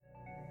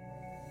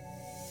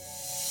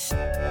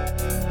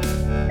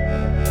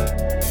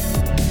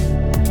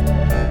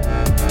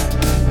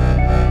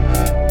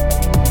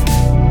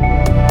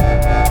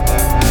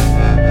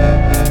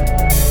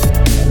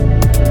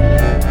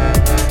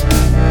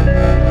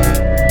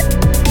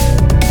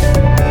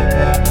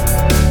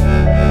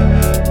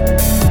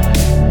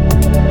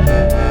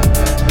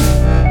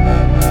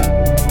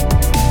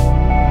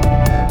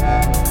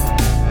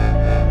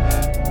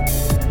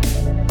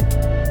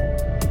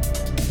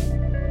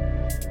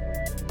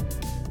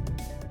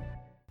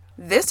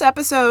This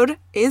episode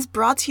is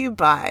brought to you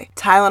by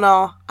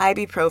Tylenol,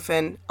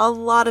 ibuprofen, a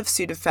lot of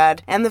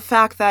Sudafed, and the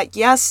fact that,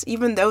 yes,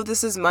 even though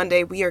this is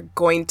Monday, we are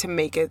going to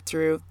make it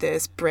through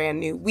this brand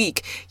new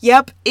week.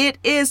 Yep, it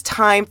is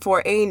time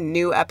for a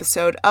new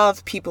episode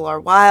of People Are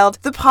Wild,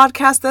 the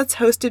podcast that's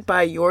hosted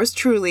by yours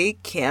truly,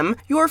 Kim,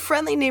 your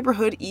friendly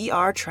neighborhood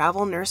ER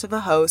travel nurse of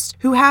a host,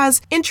 who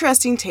has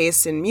interesting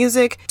tastes in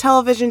music,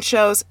 television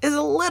shows, is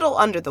a little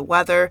under the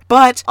weather,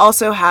 but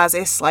also has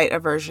a slight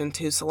aversion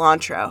to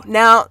cilantro.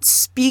 Now,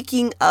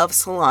 speaking of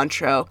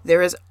cilantro,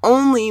 there is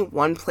only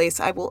one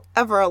place I will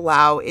ever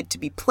allow it to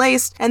be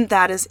placed, and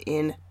that is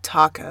in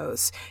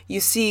tacos. You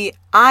see,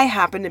 I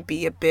happen to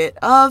be a bit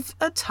of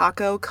a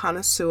taco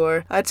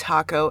connoisseur, a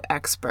taco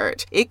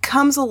expert. It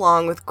comes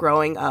along with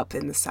growing up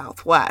in the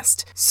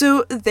Southwest.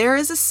 So there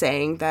is a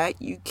saying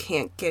that you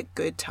can't get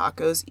good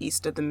tacos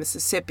east of the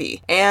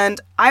Mississippi.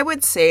 And I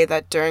would say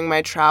that during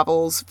my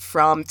travels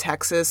from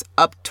Texas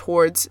up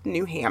towards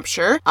New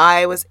Hampshire,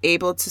 I was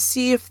able to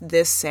see if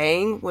this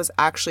saying was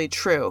actually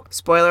true.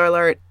 Spoiler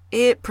alert,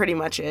 it pretty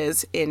much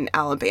is in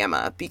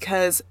Alabama,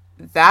 because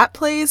that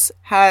place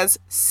has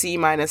C-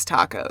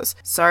 tacos.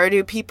 Sorry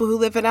to people who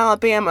live in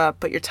Alabama,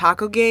 but your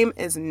taco game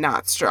is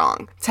not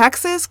strong.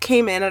 Texas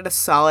came in at a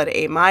solid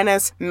A-,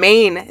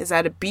 Maine is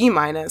at a B-,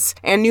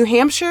 and New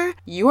Hampshire,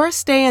 you are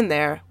staying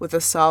there with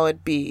a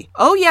solid B.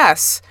 Oh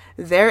yes,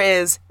 there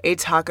is a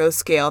taco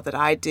scale that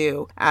I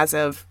do as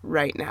of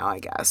right now, I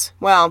guess.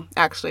 Well,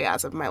 actually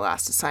as of my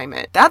last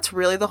assignment. That's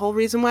really the whole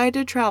reason why I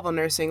did travel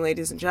nursing,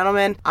 ladies and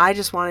gentlemen. I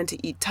just wanted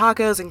to eat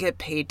tacos and get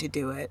paid to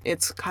do it.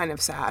 It's kind of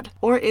sad.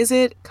 Or is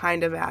it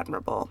kind of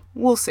admirable?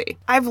 We'll see.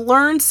 I've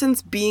learned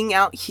since being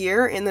out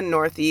here in the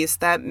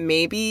Northeast that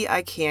maybe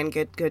I can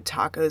get good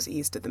tacos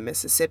east of the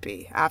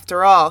Mississippi.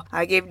 After all,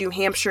 I gave New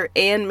Hampshire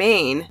and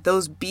Maine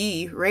those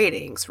B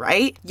ratings,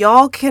 right?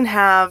 Y'all can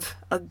have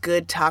a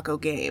good taco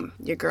game.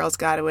 Your girl's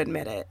got to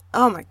admit it.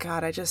 Oh my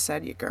god, I just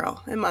said you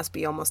girl. It must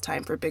be almost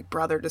time for Big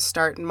Brother to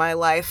start in my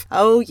life.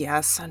 Oh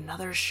yes,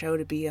 another show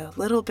to be a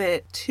little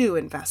bit too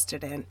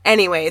invested in.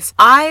 Anyways,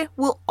 I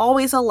will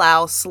always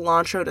allow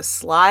cilantro to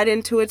slide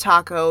into a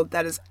taco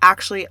that is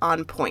actually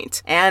on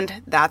point.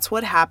 And that's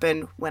what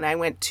happened when I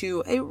went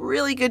to a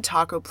really good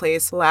taco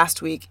place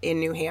last week in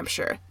New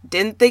Hampshire.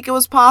 Didn't think it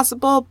was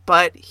possible,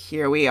 but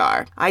here we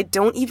are. I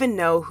don't even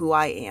know who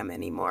I am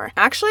anymore.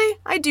 Actually,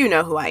 I do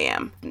know who I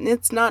am.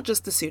 It's not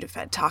just the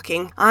Sudafed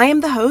talking. I am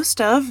the host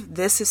of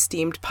this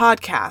esteemed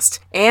podcast,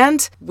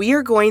 and we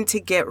are going to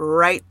get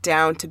right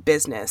down to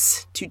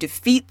business to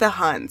defeat the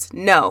Huns.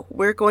 No,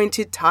 we're going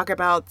to talk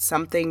about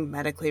something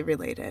medically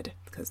related,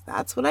 because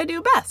that's what I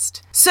do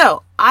best.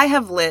 So, I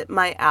have lit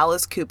my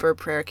Alice Cooper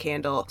prayer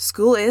candle.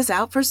 School is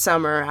out for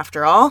summer,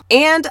 after all.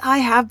 And I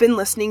have been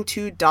listening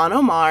to Don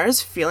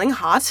Omar's Feeling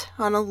Hot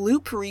on a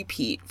loop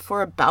repeat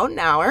for about an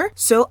hour.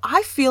 So,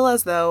 I feel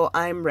as though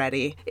I'm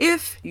ready,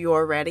 if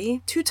you're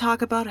ready, to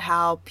talk about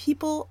how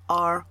people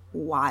are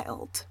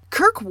wild.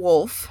 Kirk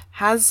Wolfe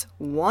has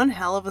one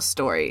hell of a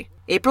story.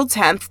 April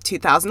 10th,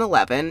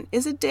 2011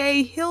 is a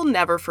day he'll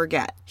never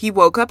forget. He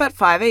woke up at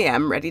 5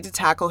 a.m. ready to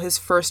tackle his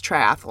first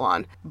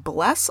triathlon.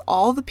 Bless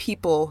all the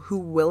people who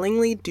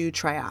willingly do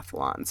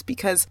triathlons,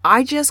 because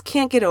I just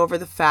can't get over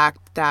the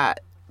fact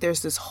that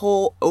there's this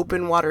whole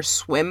open water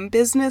swim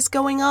business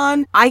going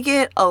on. I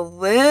get a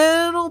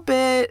little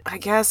bit, I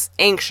guess,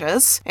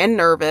 anxious and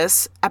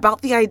nervous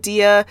about the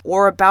idea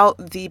or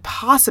about the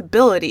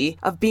possibility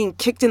of being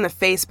kicked in the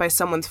face by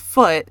someone's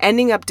foot,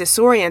 ending up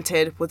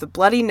disoriented with a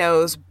bloody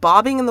nose,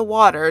 bobbing in the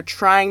water,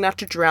 trying not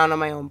to drown on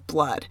my own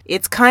blood.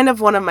 It's kind of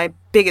one of my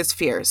biggest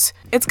fears.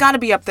 It's got to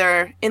be up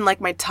there in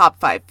like my top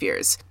 5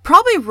 fears.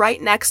 Probably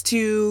right next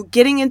to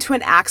getting into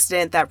an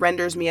accident that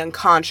renders me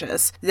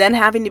unconscious, then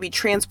having to be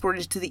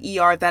transported to the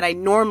ER that I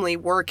normally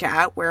work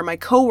at, where my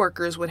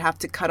coworkers would have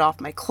to cut off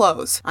my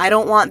clothes. I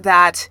don't want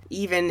that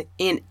even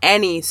in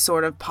any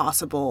sort of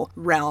possible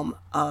realm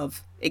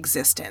of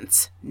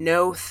existence.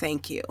 No,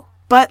 thank you.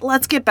 But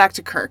let's get back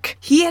to Kirk.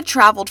 He had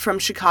traveled from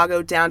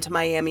Chicago down to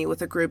Miami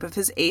with a group of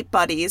his 8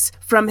 buddies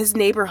from his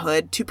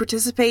neighborhood to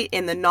participate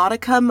in the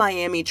Nautica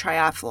Miami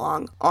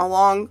Triathlon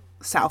along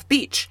South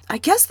Beach. I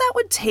guess that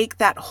would take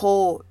that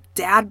whole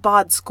dad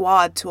bod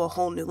squad to a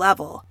whole new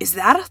level. Is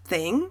that a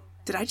thing?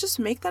 Did I just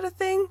make that a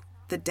thing?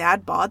 The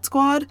Dad Bod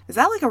Squad? Is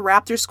that like a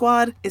Raptor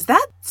squad? Is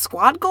that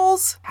squad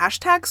goals?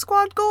 Hashtag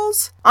squad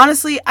goals?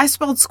 Honestly, I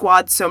spelled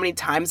squad so many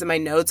times in my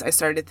notes, I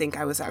started to think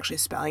I was actually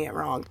spelling it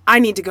wrong. I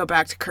need to go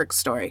back to Kirk's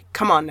story.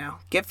 Come on now.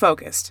 Get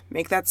focused.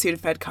 Make that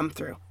Sudafed come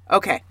through.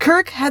 Okay,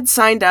 Kirk had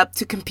signed up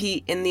to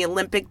compete in the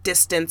Olympic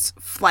distance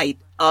flight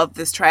of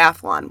this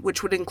triathlon,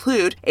 which would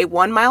include a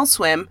 1-mile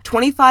swim,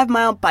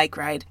 25-mile bike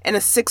ride, and a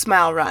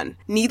 6-mile run.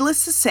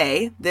 Needless to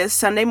say, this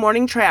Sunday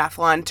morning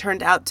triathlon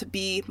turned out to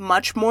be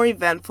much more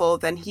eventful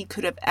than he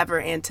could have ever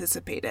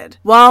anticipated.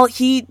 While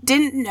he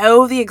didn't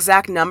know the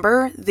exact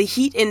number, the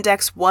heat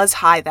index was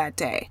high that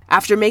day.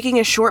 After making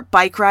a short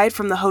bike ride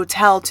from the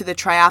hotel to the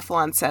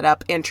triathlon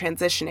setup and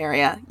transition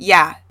area,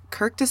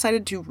 Kirk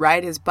decided to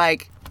ride his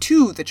bike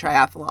to the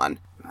triathlon.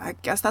 I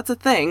guess that's a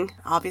thing.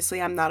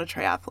 Obviously, I'm not a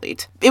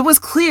triathlete. It was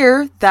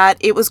clear that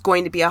it was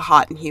going to be a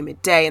hot and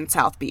humid day in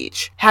South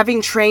Beach.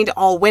 Having trained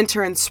all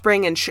winter and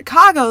spring in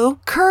Chicago,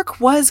 Kirk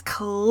was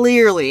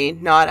clearly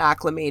not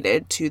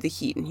acclimated to the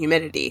heat and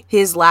humidity.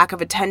 His lack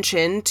of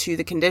attention to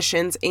the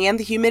conditions and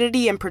the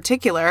humidity in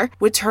particular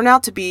would turn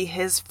out to be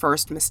his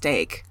first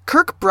mistake.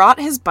 Kirk brought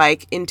his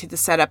bike into the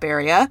setup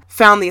area,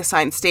 found the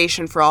assigned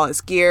station for all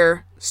his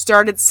gear,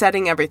 started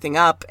setting everything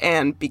up,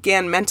 and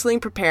began mentally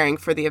preparing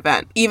for the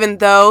event. Even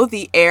though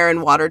the air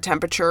and water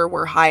temperature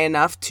were high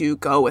enough to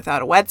go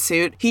without a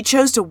wetsuit, he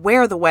chose to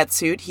wear the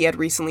wetsuit he had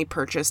recently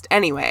purchased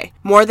anyway.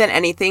 More than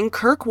anything,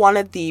 Kirk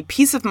wanted the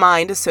peace of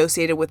mind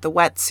associated with the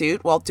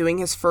wetsuit while doing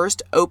his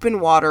first open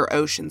water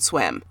ocean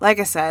swim. Like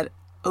I said,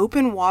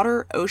 open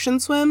water ocean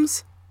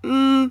swims?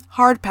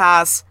 Hard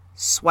pass.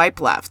 Swipe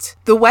left.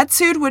 The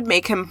wetsuit would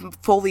make him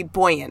fully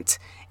buoyant,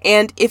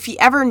 and if he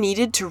ever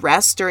needed to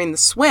rest during the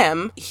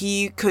swim,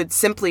 he could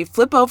simply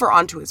flip over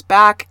onto his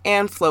back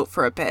and float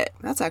for a bit.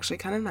 That's actually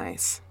kind of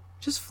nice.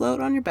 Just float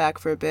on your back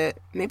for a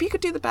bit. Maybe you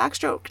could do the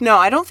backstroke. No,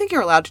 I don't think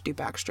you're allowed to do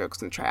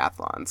backstrokes in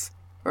triathlons.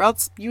 Or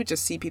else you would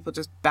just see people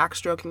just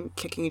backstroking,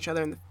 kicking each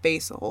other in the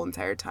face the whole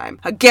entire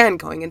time. Again,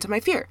 going into my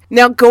fear.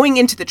 Now, going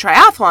into the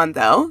triathlon,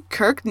 though,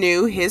 Kirk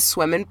knew his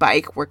swim and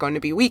bike were going to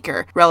be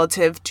weaker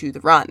relative to the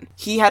run.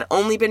 He had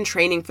only been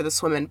training for the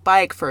swim and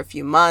bike for a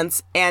few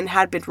months and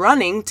had been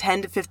running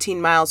 10 to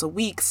 15 miles a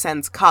week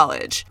since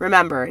college.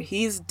 Remember,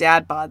 he's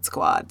dad bod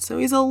squad, so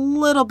he's a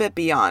little bit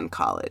beyond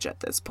college at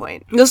this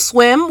point. The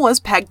swim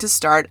was pegged to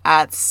start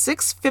at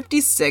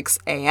 6:56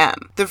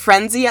 a.m. The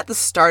frenzy at the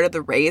start of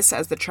the race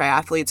as the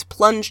triathletes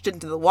plunged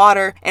into the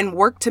water and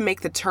worked to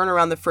make the turn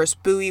around the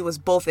first buoy was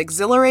both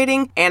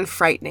exhilarating and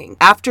frightening.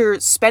 After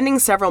spending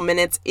several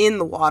minutes in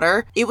the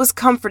water, it was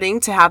comforting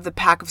to have the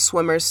pack of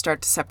swimmers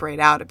start to separate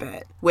out a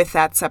bit. With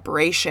that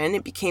separation,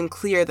 it became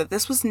clear that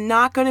this was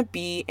not going to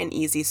be an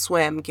easy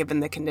swim given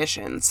the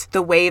conditions.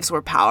 The waves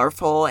were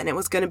powerful, and it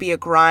was going to be a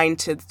grind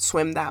to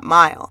swim that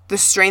mile. The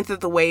strength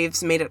of the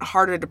waves made it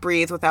harder to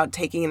breathe without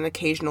taking an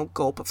occasional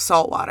gulp of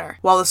salt water.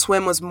 While the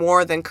swim was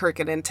more than Kirk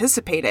had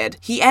anticipated,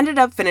 he ended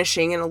up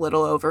finishing in a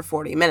little over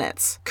 40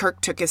 minutes.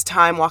 Kirk took his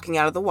time walking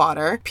out of the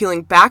water,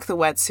 peeling back the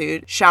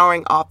wetsuit,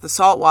 showering off the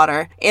salt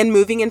water, and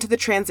moving into the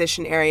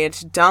transition area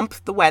to dump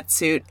the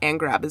wetsuit and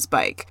grab his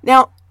bike.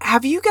 Now,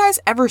 have you guys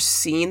ever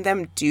seen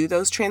them do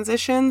those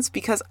transitions?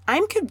 Because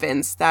I'm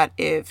convinced that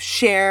if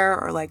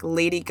Cher or like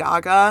Lady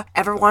Gaga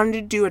ever wanted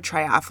to do a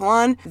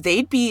triathlon,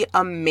 they'd be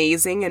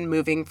amazing in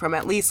moving from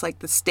at least like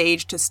the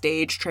stage to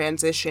stage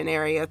transition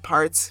area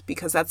parts,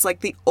 because that's like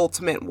the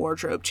ultimate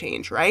wardrobe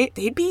change, right?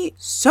 They'd be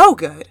so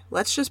good.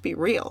 Let's just be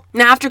real.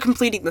 Now, after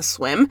completing the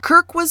swim,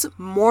 Kirk was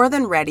more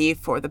than ready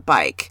for the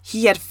bike.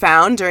 He had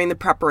found during the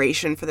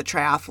preparation for the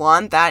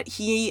triathlon that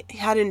he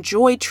had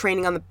enjoyed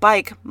training on the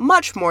bike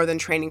much more than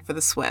training for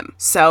the swim.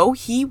 So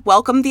he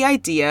welcomed the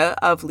idea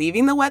of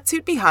leaving the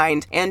wetsuit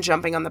behind and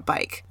jumping on the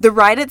bike. The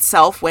ride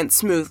itself went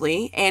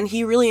smoothly, and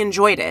he really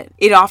enjoyed it.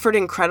 It offered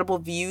incredible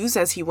views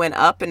as he went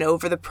up and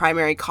over the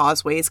primary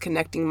causeways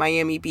connecting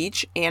Miami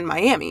Beach and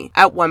Miami.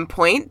 At one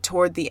point,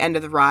 toward the end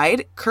of the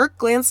ride, Kirk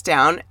glanced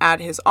down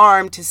at his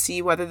arm to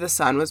see whether the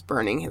sun was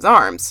burning his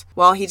arms.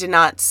 While he did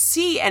not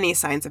see any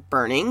signs of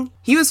burning,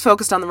 he was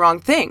focused on the wrong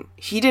thing.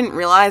 He didn't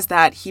realize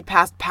that he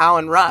passed Pau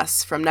and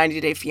Russ from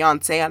 90 Day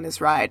Fiancé on his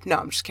ride. No,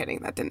 I'm just kidding.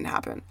 That didn't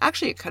happen.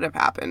 Actually, it could have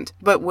happened.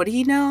 But would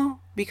he know?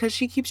 Because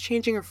she keeps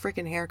changing her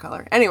freaking hair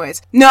color.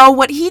 Anyways, no,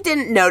 what he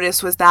didn't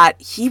notice was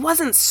that he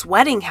wasn't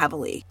sweating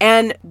heavily.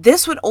 And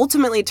this would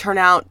ultimately turn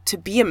out to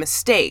be a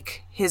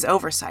mistake, his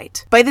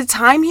oversight. By the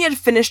time he had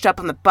finished up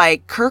on the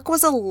bike, Kirk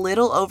was a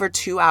little over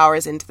 2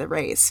 hours into the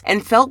race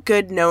and felt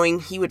good knowing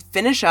he would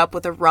finish up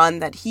with a run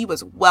that he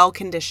was well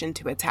conditioned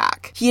to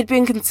attack. He had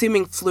been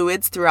consuming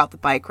fluids throughout the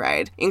bike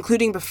ride,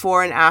 including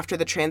before and after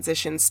the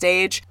transition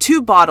stage,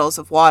 2 bottles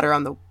of water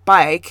on the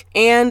bike,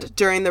 and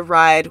during the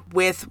ride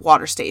with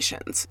water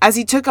stations. As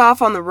he took off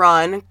on the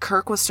run,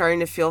 Kirk was starting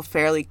to feel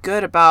fairly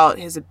good about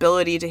his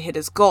ability to hit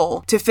his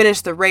goal, to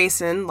finish the race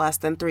in less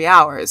than 3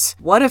 hours.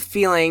 What a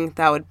feeling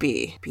that would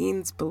be.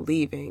 Beans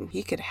believing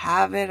he could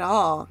have it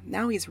all.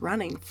 Now he's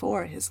running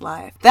for his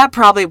life. That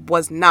probably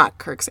was not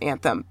Kirk's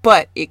anthem,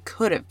 but it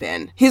could have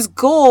been. His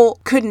goal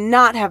could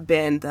not have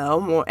been,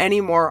 though, any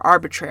more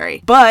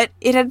arbitrary, but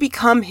it had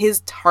become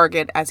his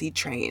target as he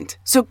trained.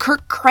 So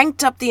Kirk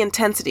cranked up the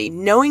intensity,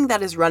 knowing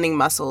that his running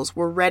muscles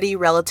were ready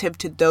relative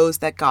to those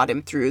that got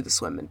him through the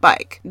swim and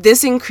bike.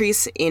 This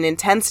increase in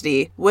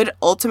intensity would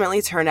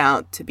ultimately turn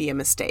out to be a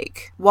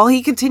mistake. While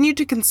he continued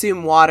to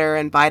consume water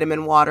and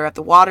vitamin water at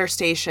the water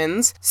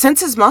stations, since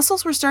his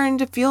muscles were starting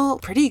to feel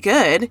pretty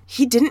good,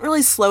 he didn't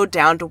really slow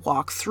down to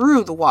walk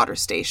through the water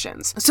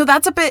stations. So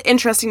that's a bit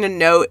interesting to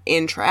note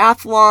in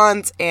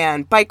triathlons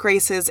and bike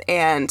races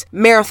and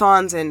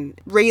marathons and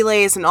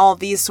relays and all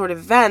these sort of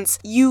events.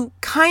 You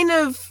kind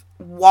of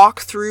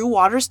walk through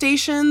water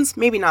stations,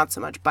 maybe not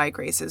so much bike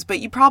races, but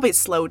you probably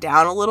slow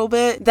down a little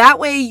bit. That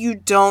way you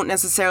don't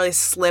necessarily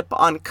slip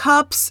on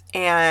cups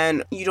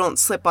and you don't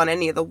slip on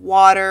any of the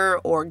water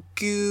or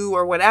goo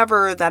or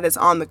whatever that is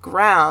on the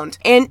ground.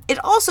 And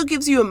it also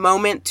gives you a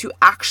moment to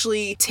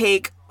actually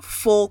take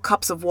full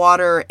cups of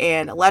water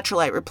and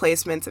electrolyte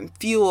replacements and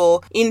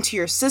fuel into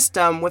your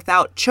system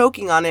without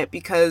choking on it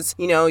because,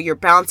 you're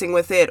bouncing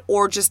with it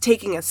or just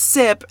taking a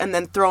sip and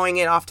then throwing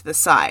it off to the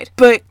side.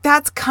 But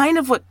that's kind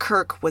of what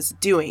Kirk was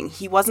doing.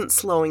 He wasn't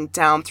slowing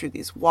down through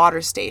these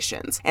water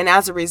stations. And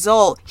as a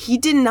result, he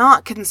did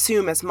not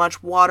consume as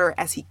much water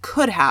as he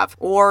could have,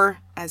 or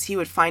as he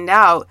would find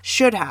out,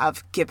 should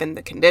have given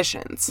the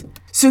conditions.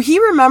 So he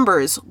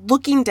remembers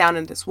looking down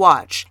at his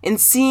watch and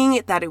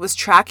seeing that it was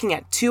tracking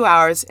at 2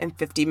 hours and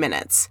 50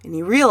 minutes. And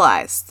he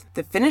realized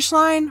the finish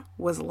line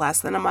was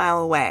less than a mile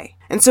away.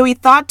 And so he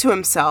thought to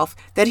himself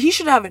that he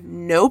should have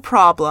no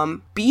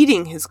problem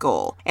beating his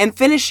goal and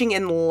finishing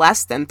in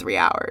less than 3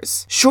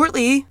 hours.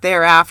 Shortly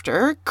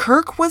thereafter,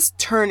 Kirk was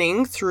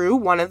turning through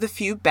one of the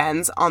few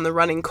bends on the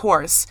running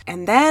course,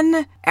 and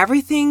then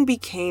everything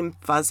became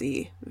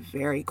fuzzy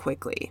very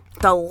quickly.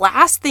 The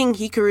last thing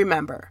he could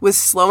remember was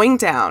slowing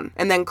down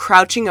and then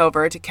crouching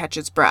over to catch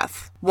his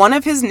breath. One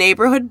of his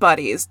neighborhood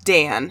buddies,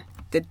 Dan,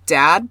 the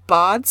Dad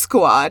Bod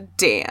Squad,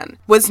 Dan,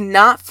 was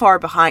not far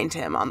behind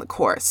him on the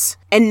course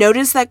and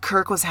noticed that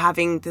Kirk was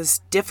having this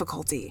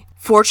difficulty.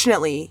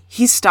 Fortunately,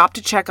 he stopped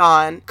to check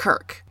on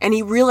Kirk, and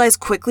he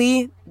realized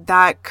quickly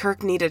that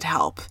Kirk needed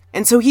help.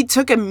 And so he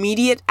took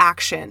immediate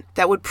action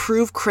that would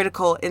prove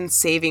critical in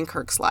saving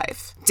Kirk's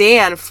life.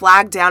 Dan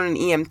flagged down an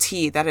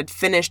EMT that had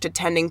finished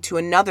attending to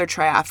another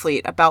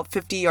triathlete about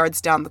 50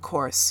 yards down the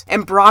course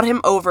and brought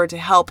him over to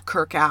help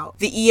Kirk out.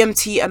 The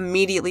EMT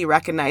immediately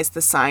recognized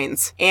the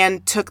signs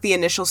and took the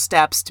initial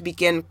steps to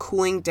begin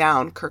cooling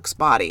down Kirk's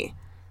body.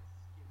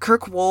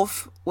 Kirk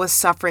Wolf was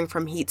suffering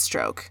from heat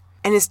stroke,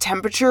 and his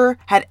temperature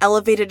had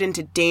elevated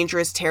into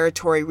dangerous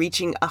territory,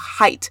 reaching a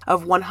height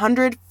of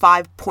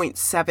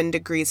 105.7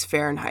 degrees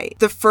Fahrenheit.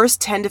 The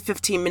first 10 to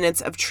 15 minutes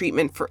of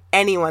treatment for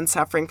anyone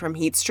suffering from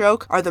heat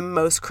stroke are the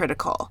most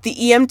critical. The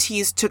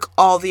EMTs took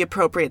all the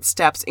appropriate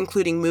steps,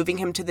 including moving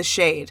him to the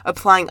shade,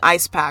 applying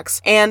ice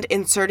packs, and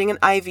inserting an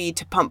IV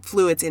to pump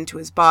fluids into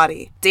his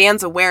body.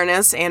 Dan's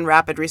awareness and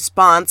rapid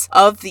response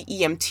of the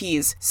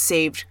EMTs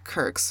saved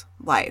Kirk's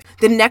life.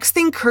 The next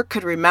thing Kirk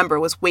could remember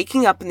was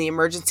waking up in the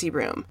emergency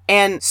room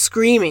and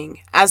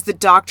screaming as the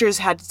doctors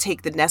had to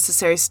take the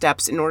necessary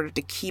steps in order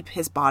to keep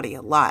his body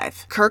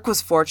alive. Kirk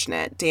was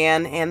fortunate.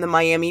 Dan and the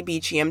Miami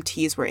Beach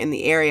EMTs were in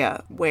the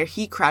area where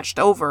he crouched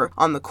over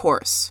on the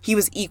course. He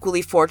was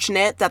equally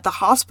fortunate that the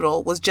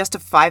hospital was just a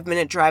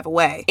 5-minute drive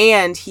away,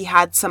 and he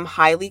had some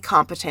highly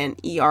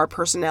competent ER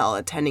personnel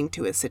attending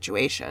to his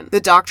situation. The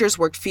doctors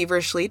worked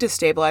feverishly to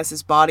stabilize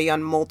his body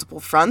on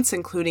multiple fronts,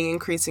 including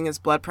increasing his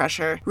blood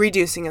pressure,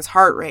 reducing his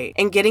heart rate,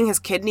 and getting his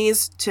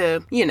kidneys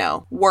to,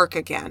 work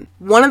again.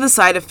 One of the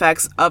side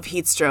effects of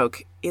heat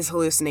stroke is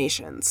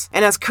hallucinations.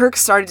 And as Kirk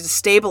started to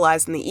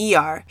stabilize in the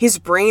ER, his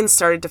brain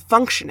started to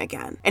function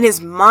again, and his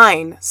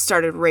mind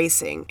started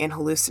racing and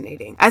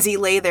hallucinating. As he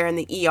lay there in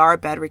the ER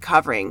bed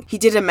recovering, he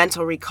did a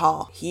mental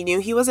recall. He knew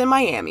he was in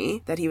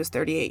Miami, that he was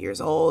 38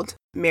 years old,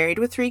 married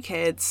with 3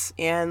 kids,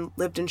 and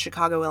lived in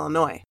Chicago,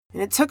 Illinois.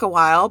 And it took a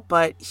while,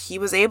 but he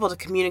was able to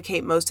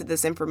communicate most of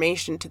this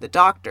information to the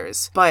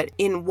doctors, but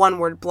in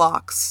one-word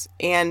blocks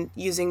and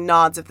using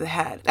nods of the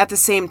head. At the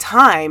same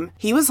time,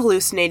 he was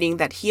hallucinating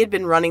that he had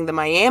been running the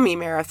Miami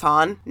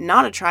Marathon,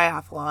 not a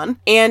triathlon,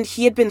 and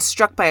he had been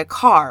struck by a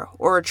car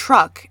or a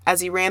truck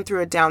as he ran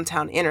through a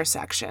downtown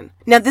intersection.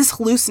 Now, this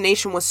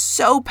hallucination was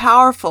so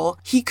powerful,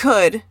 he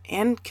could,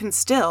 and can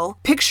still,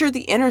 picture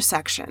the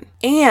intersection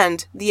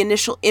and the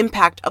initial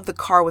impact of the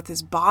car with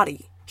his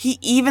body. He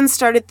even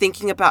started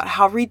thinking about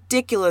how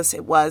ridiculous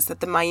it was that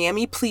the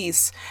Miami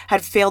police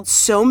had failed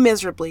so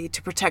miserably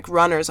to protect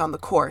runners on the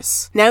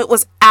course. Now, it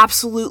was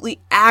absolutely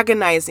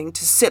agonizing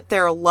to sit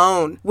there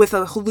alone with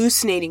a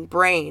hallucinating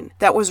brain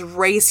that was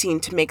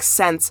racing to make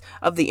sense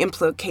of the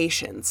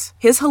implications.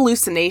 His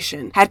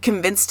hallucination had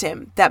convinced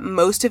him that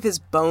most of his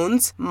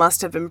bones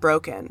must have been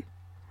broken,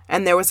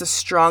 and there was a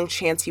strong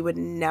chance he would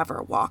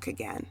never walk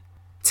again.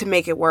 To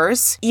make it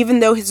worse,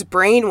 even though his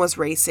brain was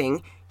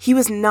racing, he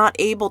was not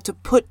able to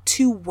put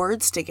 2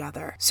 words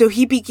together. So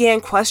he began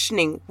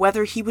questioning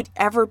whether he would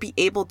ever be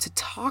able to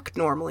talk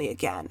normally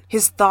again.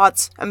 His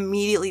thoughts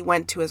immediately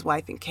went to his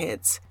wife and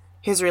kids.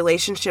 His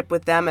relationship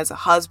with them as a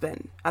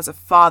husband, as a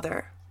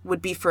father,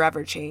 would be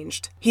forever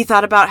changed. He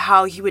thought about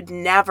how he would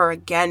never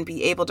again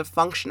be able to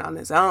function on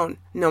his own.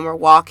 No more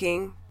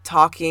walking,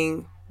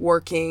 talking,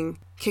 working,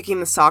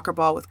 kicking the soccer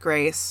ball with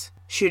Grace,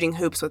 shooting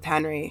hoops with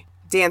Henry,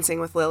 dancing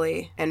with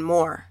Lily, and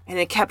more. And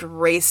it kept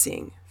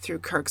racing through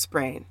Kirk's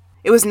brain.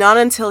 It was not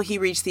until he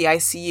reached the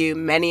ICU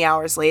many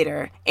hours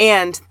later,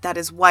 and that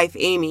his wife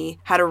Amy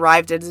had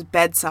arrived at his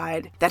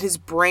bedside, that his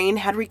brain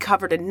had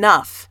recovered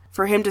enough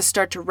for him to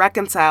start to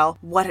reconcile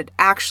what had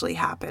actually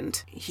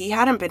happened. He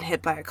hadn't been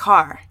hit by a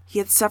car. He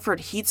had suffered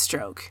heat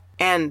stroke,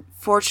 and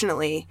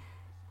fortunately,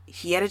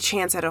 he had a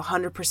chance at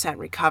 100%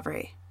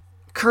 recovery.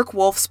 Kirk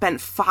Wolfe spent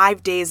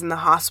 5 days in the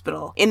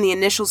hospital in the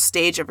initial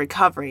stage of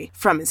recovery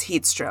from his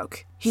heat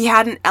stroke. He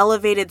had an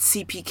elevated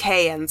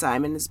CPK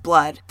enzyme in his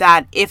blood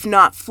that, if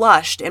not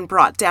flushed and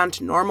brought down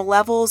to normal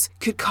levels,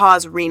 could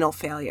cause renal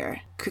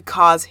failure, could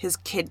cause his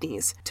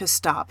kidneys to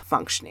stop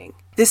functioning.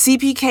 The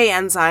CPK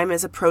enzyme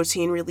is a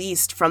protein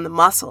released from the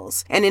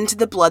muscles and into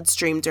the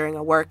bloodstream during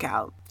a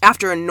workout.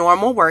 After a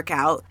normal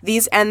workout,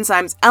 these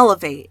enzymes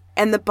elevate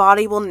and the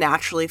body will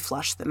naturally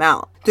flush them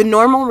out. The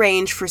normal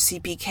range for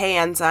CPK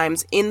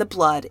enzymes in the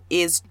blood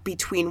is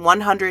between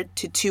 100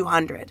 to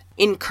 200.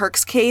 In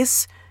Kirk's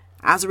case,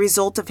 as a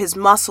result of his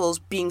muscles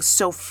being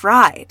so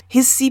fried,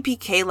 his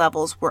CPK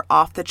levels were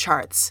off the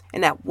charts,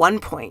 and at one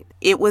point,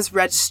 it was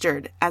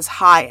registered as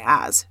high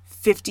as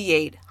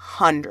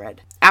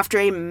 5,800. After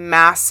a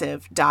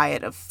massive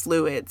diet of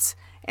fluids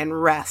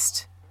and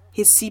rest,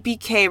 his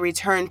CPK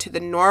returned to the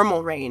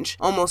normal range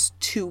almost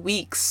 2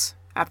 weeks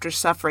after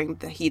suffering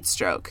the heat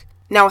stroke.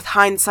 Now, with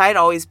hindsight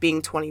always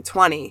being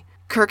 20/20,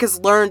 Kirk has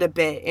learned a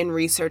bit in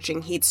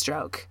researching heat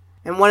stroke.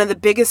 And one of the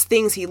biggest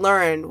things he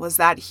learned was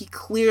that he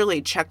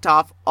clearly checked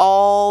off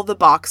all the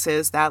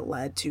boxes that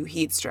led to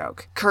heat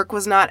stroke. Kirk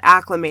was not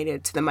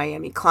acclimated to the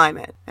Miami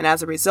climate, and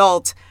as a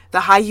result,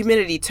 the high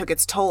humidity took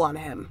its toll on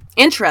him.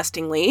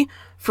 Interestingly,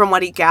 from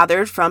what he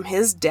gathered from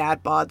his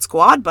dad bod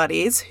squad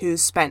buddies who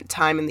spent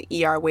time in the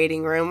ER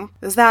waiting room,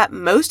 is that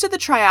most of the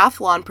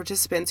triathlon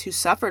participants who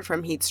suffered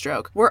from heat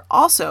stroke were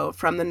also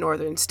from the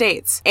northern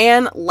states,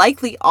 and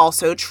likely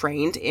also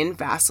trained in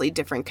vastly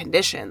different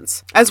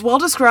conditions. As well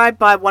described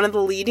by one of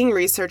the leading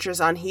researchers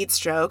on heat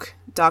stroke,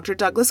 Dr.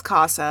 Douglas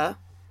Casa,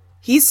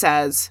 he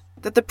says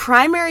that the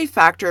primary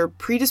factor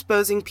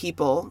predisposing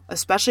people,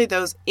 especially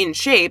those in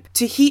shape,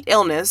 to heat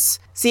illness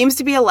seems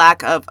to be a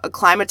lack of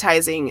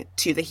acclimatizing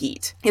to the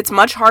heat. It's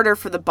much harder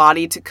for the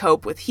body to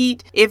cope with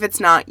heat if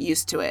it's not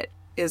used to it,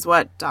 is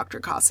what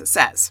Dr. Casa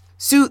says.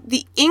 So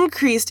the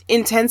increased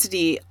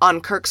intensity on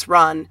Kirk's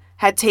run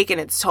had taken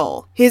its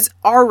toll. His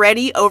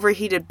already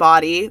overheated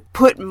body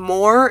put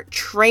more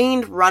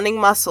trained running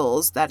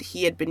muscles that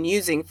he had been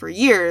using for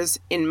years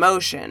in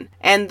motion,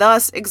 and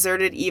thus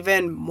exerted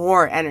even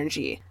more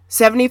energy,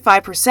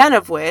 75%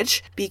 of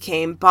which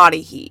became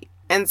body heat.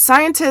 And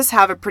scientists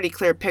have a pretty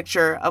clear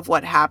picture of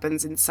what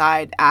happens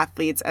inside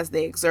athletes as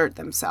they exert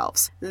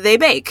themselves. They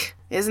bake.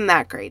 Isn't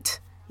that great?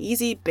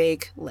 Easy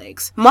bake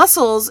legs.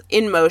 Muscles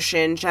in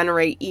motion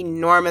generate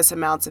enormous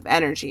amounts of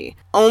energy,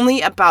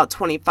 only about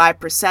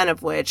 25%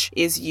 of which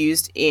is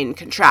used in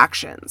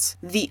contractions.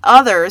 The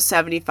other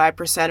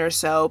 75% or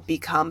so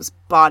becomes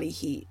body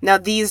heat. Now,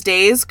 these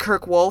days,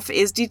 Kirk Wolfe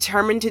is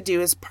determined to do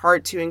his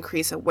part to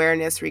increase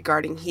awareness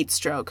regarding heat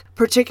stroke,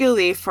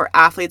 particularly for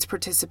athletes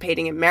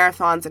participating in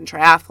marathons and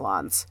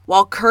triathlons.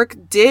 While Kirk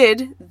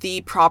did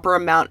the proper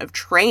amount of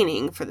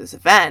training for this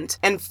event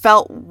and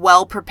felt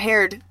well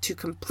prepared to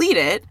complete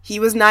it, he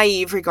was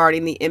naive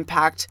regarding the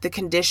impact the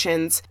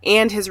conditions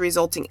and his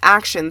resulting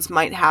actions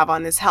might have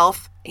on his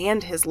health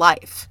and his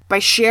life. By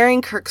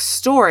sharing Kirk's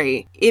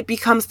story, it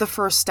becomes the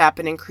first step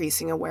in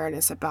increasing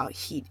awareness about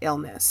heat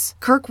illness.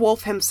 Kirk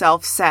Wolfe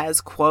himself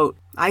says, quote,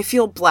 "I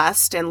feel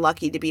blessed and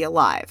lucky to be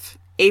alive.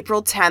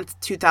 April 10th,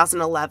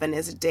 2011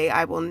 is a day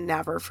I will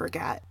never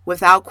forget.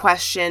 Without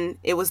question,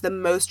 it was the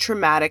most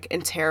traumatic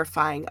and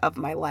terrifying of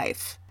my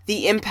life.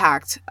 The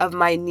impact of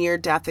my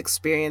near-death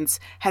experience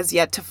has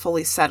yet to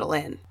fully settle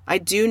in. I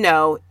do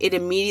know it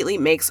immediately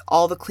makes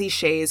all the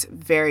cliches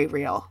very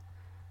real.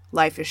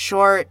 Life is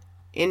short.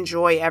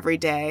 Enjoy every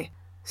day.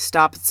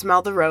 Stop and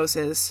smell the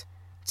roses.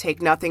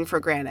 Take nothing for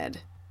granted.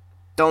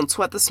 Don't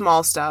sweat the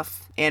small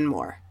stuff," and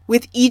more.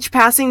 With each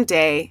passing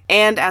day,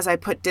 and as I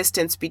put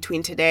distance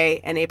between today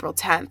and April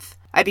 10th,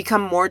 I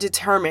become more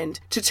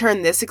determined to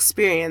turn this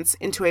experience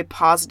into a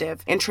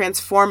positive and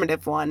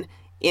transformative one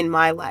in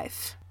my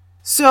life.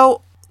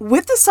 So,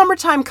 with the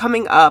summertime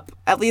coming up,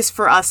 at least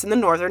for us in the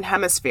Northern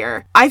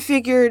Hemisphere, I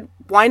figured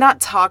why not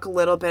talk a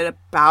little bit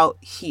about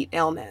heat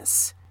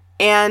illness?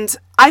 And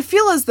I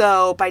feel as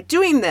though by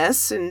doing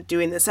this and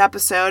doing this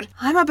episode,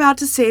 I'm about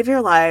to save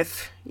your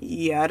life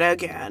yet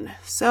again.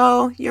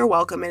 So you're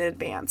welcome in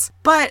advance.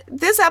 But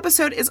this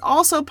episode is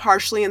also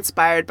partially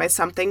inspired by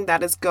something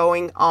that is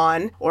going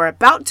on or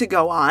about to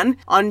go on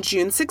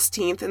June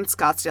 16th in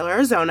Scottsdale,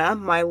 Arizona,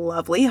 my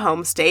lovely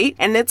home state,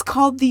 and it's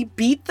called the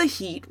Beat the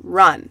Heat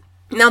Run.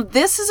 Now,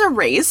 this is a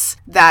race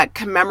that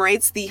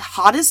commemorates the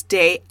hottest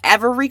day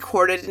ever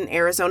recorded in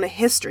Arizona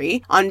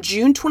history on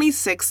June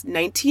 26,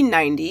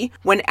 1990,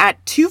 when at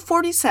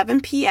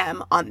 2:47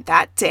 p.m. on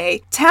that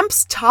day,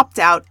 temps topped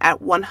out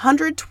at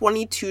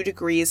 122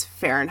 degrees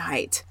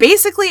Fahrenheit.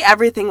 Basically,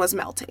 everything was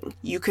melting.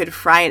 You could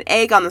fry an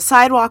egg on the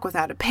sidewalk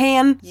without a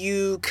pan.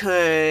 You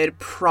could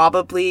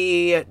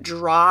probably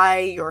dry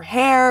your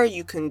hair.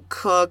 You can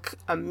cook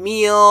a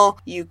meal.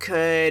 You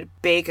could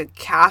bake a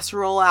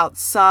casserole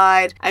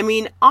outside. I mean,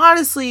 mean,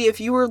 honestly, if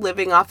you were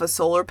living off of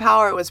solar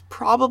power, it was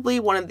probably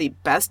one of the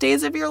best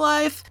days of your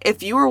life.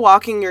 If you were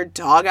walking your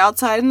dog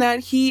outside in that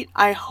heat,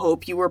 I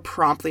hope you were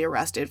promptly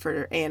arrested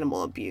for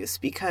animal abuse,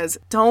 because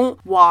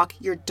don't walk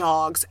your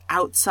dogs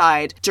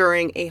outside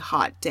during a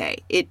hot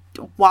day.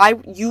 Why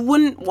you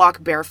wouldn't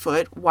walk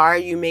barefoot? Why are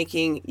you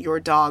making your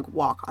dog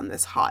walk on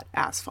this hot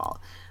asphalt?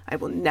 I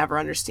will never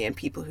understand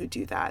people who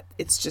do that.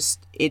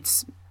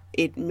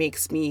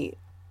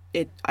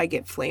 I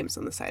get flames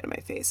on the side of my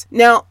face.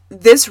 Now,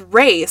 this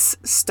race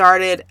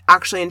started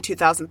actually in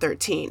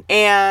 2013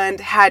 and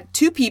had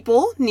 2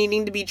 people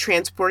needing to be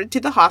transported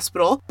to the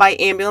hospital by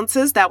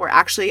ambulances that were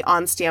actually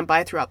on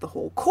standby throughout the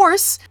whole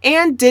course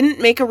and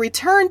didn't make a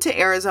return to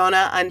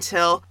Arizona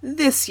until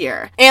this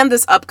year. And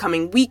this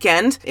upcoming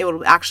weekend, it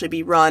will actually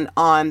be run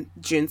on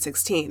June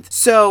 16th.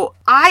 So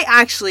I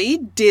actually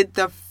did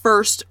the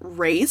first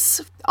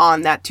race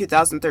on that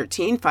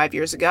 2013, 5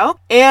 years ago.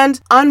 And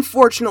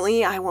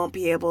unfortunately, I won't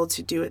be able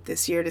to do it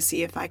this year to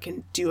see if I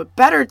can do a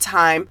better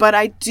time. But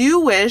I do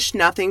wish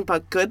nothing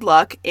but good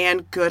luck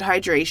and good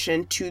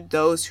hydration to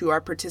those who are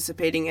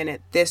participating in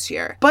it this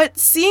year. But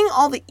seeing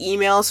all the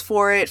emails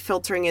for it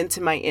filtering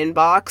into my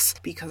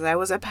inbox, because I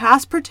was a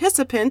past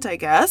participant, I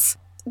guess,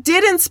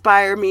 did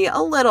inspire me a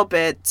little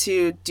bit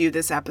to do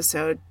this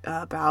episode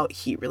about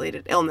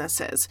heat-related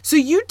illnesses. So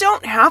you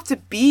don't have to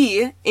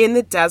be in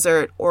the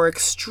desert or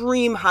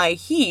extreme high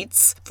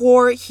heats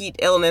for heat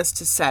illness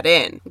to set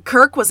in.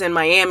 Kirk was in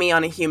Miami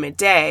on a humid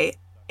day,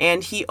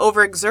 and he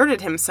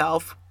overexerted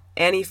himself,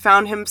 and he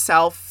found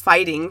himself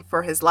fighting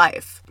for his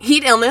life.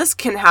 Heat illness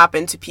can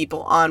happen to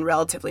people on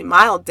relatively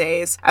mild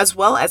days as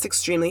well as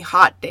extremely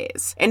hot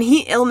days. And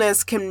heat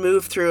illness can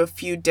move through a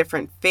few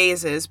different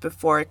phases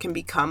before it can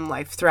become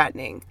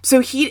life-threatening. So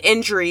heat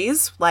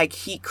injuries like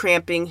heat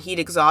cramping, heat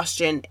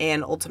exhaustion,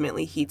 and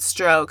ultimately heat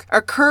stroke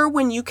occur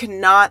when you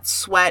cannot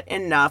sweat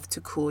enough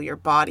to cool your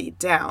body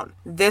down.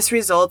 This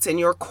results in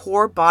your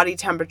core body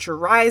temperature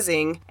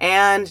rising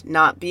and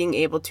not being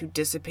able to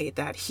dissipate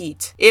that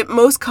heat. It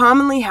most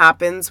commonly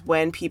happens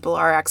when people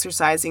are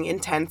exercising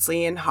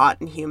intensely in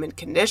hot and humid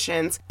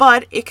conditions,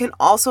 but it can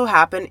also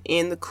happen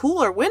in the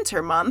cooler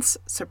winter months,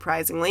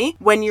 surprisingly,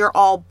 when you're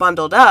all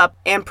bundled up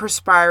and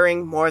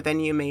perspiring more than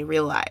you may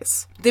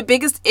realize. The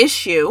biggest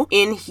issue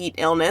in heat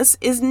illness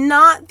is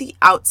not the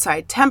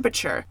outside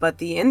temperature, but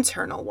the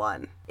internal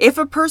one. If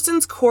a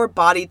person's core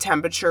body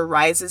temperature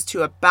rises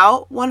to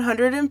about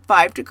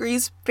 105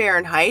 degrees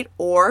Fahrenheit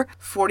or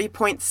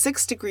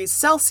 40.6 degrees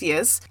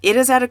Celsius, it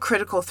is at a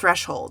critical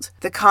threshold.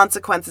 The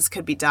consequences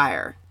could be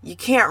dire. You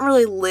can't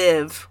really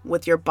live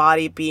with your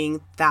body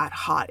being that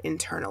hot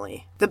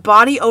internally. The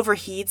body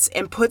overheats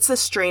and puts a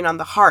strain on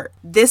the heart.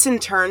 This in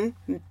turn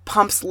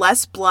pumps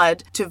less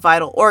blood to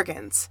vital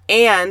organs,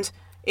 and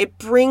it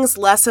brings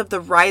less of the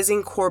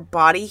rising core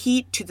body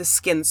heat to the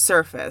skin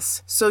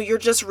surface. So you're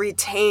just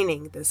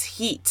retaining this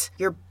heat.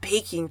 You're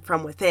baking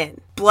from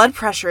within. Blood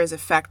pressure is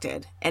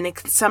affected, and it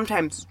can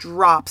sometimes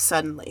drop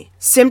suddenly.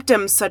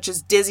 Symptoms such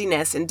as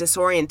dizziness and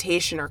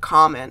disorientation are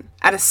common.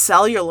 At a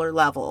cellular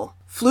level,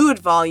 fluid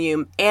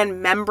volume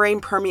and membrane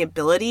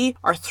permeability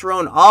are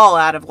thrown all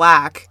out of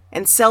whack,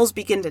 and cells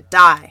begin to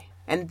die.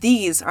 And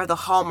these are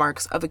the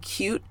hallmarks of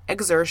acute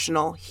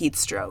exertional heat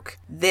stroke.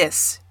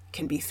 This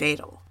can be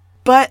fatal.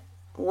 But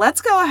let's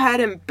go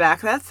ahead and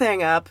back that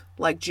thing up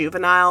like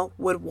Juvenile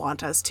would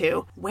want us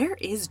to. Where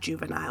is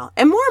Juvenile?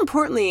 And more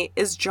importantly,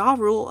 is Ja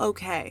Rule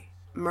okay?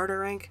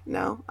 Murder Inc.?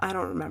 No, I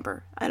don't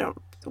remember.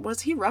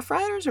 Was he Rough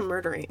Riders or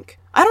Murder Inc.?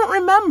 I don't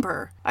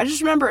remember. I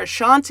just remember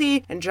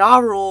Ashanti and Ja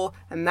Rule,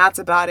 and that's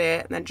about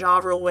it. And then Ja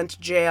Rule went to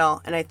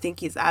jail, and I think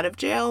he's out of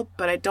jail,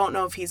 but I don't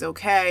know if he's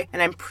okay.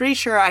 And I'm pretty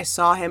sure I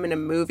saw him in a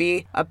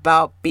movie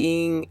about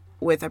being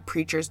with a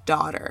preacher's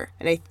daughter,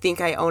 and I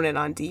think I own it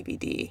on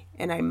DVD,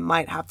 and I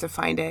might have to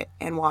find it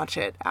and watch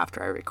it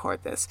after I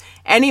record this.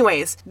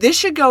 Anyways, this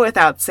should go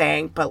without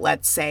saying, but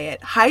let's say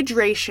it.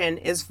 Hydration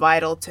is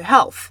vital to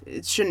health.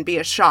 It shouldn't be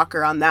a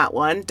shocker on that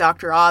one.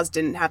 Dr. Oz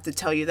didn't have to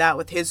tell you that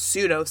with his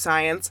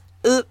pseudoscience.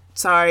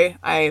 Sorry,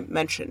 I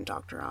mentioned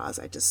Dr. Oz.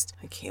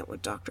 I can't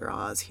with Dr.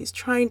 Oz. He's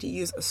trying to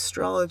use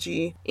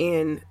astrology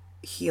in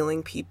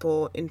healing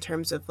people in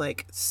terms of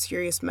like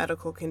serious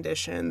medical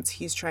conditions.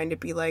 He's trying to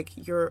be like,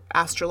 your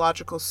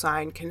astrological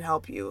sign can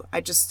help you.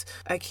 I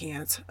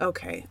can't.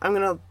 Okay, I'm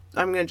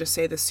gonna just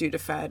say the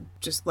Sudafed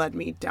just led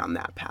me down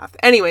that path.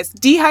 Anyways,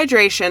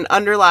 dehydration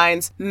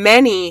underlines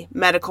many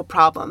medical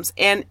problems,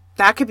 and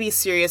that could be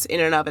serious in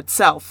and of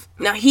itself.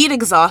 Now, heat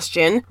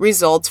exhaustion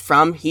results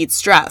from heat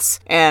stress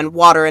and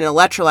water and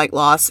electrolyte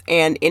loss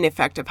and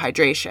ineffective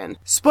hydration.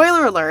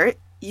 Spoiler alert,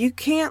 you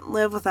can't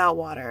live without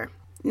water.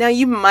 Now,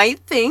 you might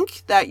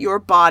think that your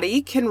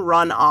body can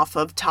run off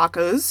of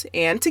tacos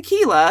and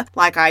tequila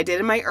like I did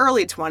in my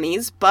early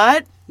 20s,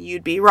 but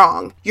you'd be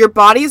wrong. Your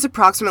body is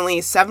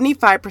approximately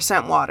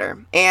 75%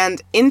 water, and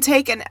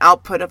intake and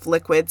output of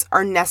liquids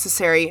are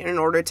necessary in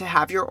order to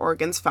have your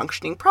organs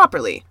functioning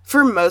properly.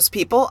 For most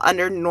people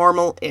under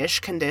normal-ish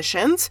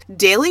conditions,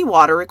 daily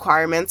water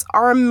requirements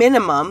are a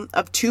minimum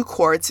of 2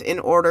 quarts in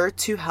order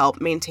to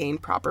help maintain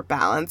proper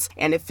balance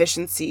and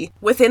efficiency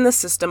within the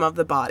system of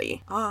the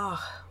body.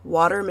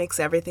 Water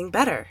makes everything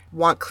better.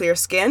 Want clear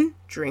skin?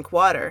 Drink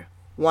water.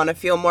 Want to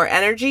feel more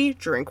energy?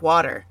 Drink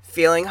water.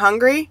 Feeling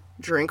hungry?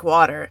 Drink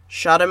water.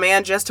 Shot a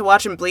man just to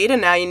watch him bleed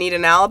and now you need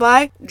an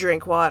alibi?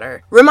 Drink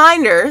water.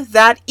 Reminder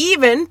that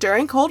even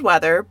during cold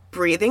weather,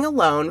 breathing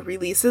alone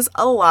releases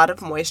a lot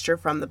of moisture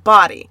from the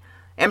body.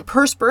 And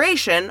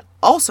perspiration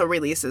also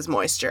releases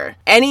moisture.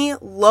 Any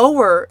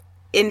lower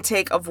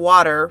intake of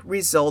water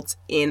results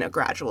in a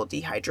gradual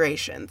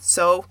dehydration.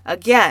 So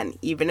again,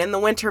 even in the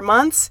winter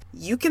months,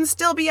 you can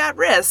still be at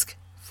risk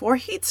for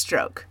heat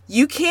stroke.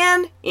 You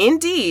can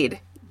indeed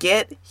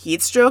get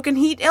heat stroke and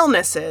heat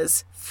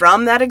illnesses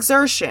from that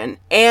exertion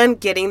and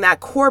getting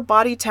that core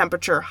body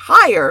temperature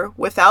higher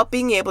without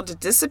being able to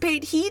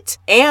dissipate heat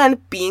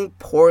and being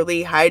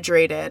poorly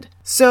hydrated.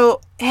 So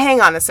hang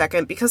on a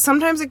second, because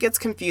sometimes it gets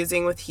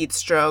confusing with heat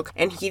stroke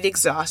and heat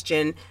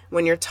exhaustion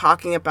when you're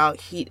talking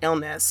about heat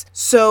illness.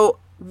 So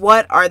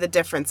what are the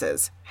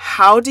differences?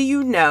 How do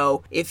you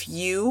know if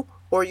you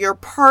or your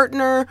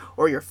partner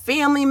or your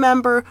family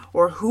member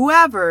or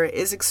whoever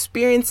is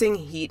experiencing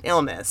heat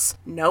illness?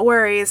 No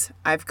worries,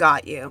 I've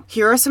got you.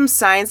 Here are some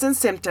signs and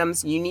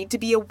symptoms you need to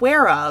be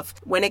aware of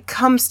when it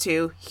comes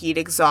to heat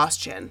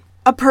exhaustion.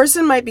 A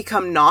person might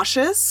become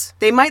nauseous.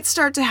 They might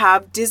start to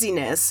have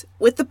dizziness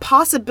with the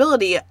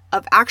possibility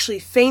of actually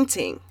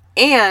fainting.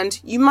 And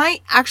you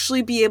might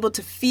actually be able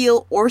to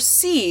feel or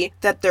see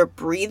that their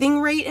breathing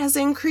rate has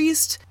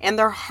increased and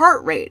their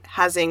heart rate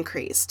has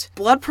increased.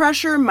 Blood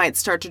pressure might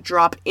start to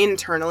drop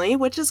internally,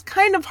 which is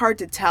kind of hard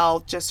to tell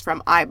just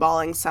from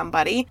eyeballing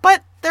somebody,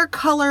 but their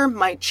color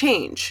might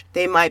change.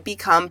 They might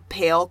become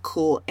pale,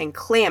 cool, and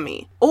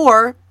clammy.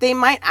 Or they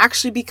might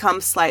actually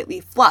become slightly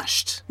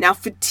flushed. Now,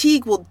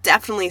 fatigue will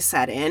definitely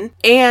set in,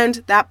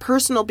 and that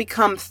person will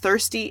become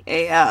thirsty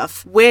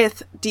AF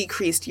with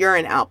decreased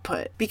urine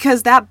output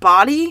because that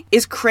body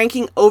is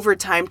cranking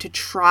overtime to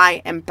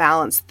try and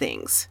balance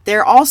things.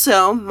 There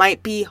also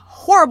might be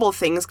horrible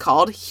things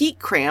called heat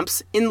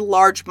cramps in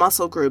large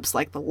muscle groups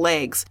like the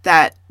legs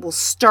that will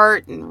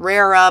start and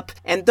rear up,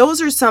 and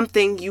those are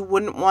something you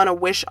wouldn't want to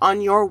wish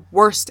on your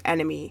worst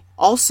enemy.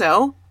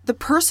 Also, the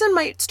person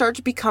might start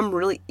to become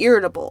really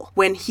irritable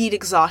when heat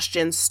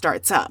exhaustion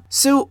starts up.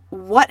 So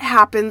what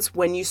happens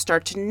when you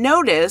start to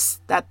notice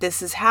that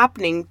this is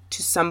happening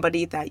to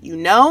somebody that you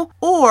know,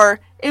 or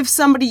if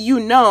somebody you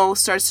know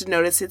starts to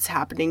notice it's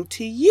happening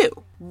to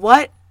you?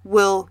 What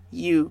will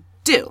you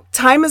do?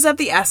 Time is of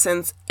the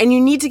essence, and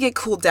you need to get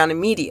cooled down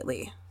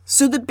immediately.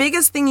 So the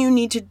biggest thing you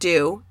need to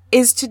do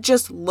is to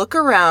just look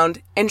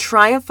around and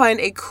try and find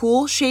a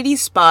cool, shady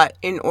spot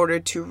in order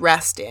to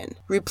rest in.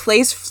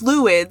 Replace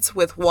fluids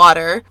with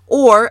water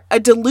or a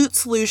dilute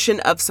solution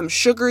of some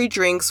sugary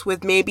drinks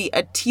with maybe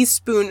a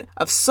teaspoon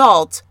of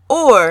salt,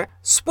 or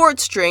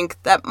sports drink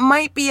that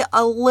might be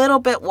a little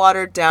bit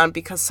watered down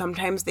because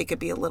sometimes they could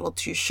be a little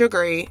too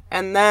sugary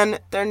and then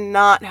they're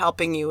not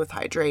helping you with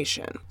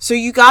hydration. So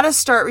you got to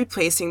start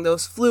replacing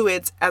those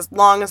fluids as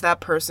long as that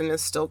person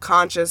is still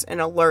conscious and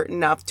alert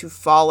enough to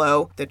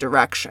follow the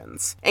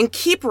directions. And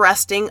keep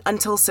resting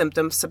until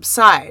symptoms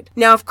subside.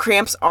 Now, if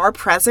cramps are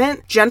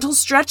present, gentle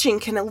stretching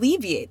can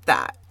alleviate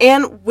that.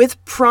 And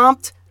with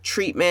prompt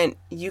treatment,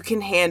 you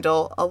can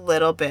handle a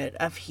little bit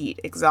of heat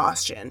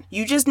exhaustion.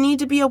 You just need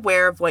to be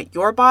aware of what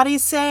your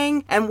body's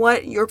saying and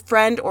what your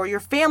friend or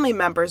your family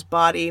member's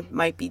body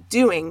might be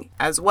doing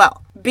as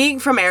well. Being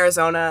from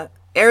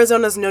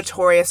Arizona's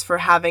notorious for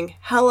having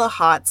hella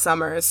hot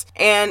summers,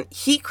 and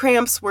heat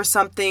cramps were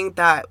something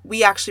that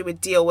we actually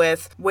would deal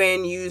with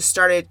when you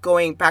started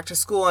going back to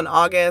school in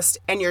August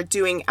and you're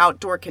doing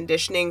outdoor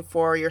conditioning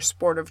for your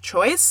sport of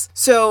choice.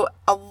 So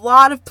a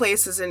lot of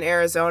places in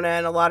Arizona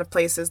and a lot of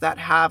places that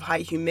have high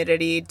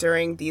humidity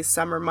during these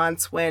summer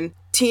months when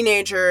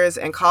teenagers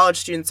and college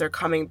students are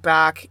coming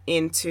back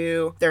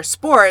into their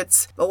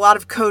sports, a lot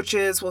of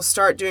coaches will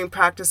start doing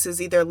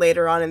practices either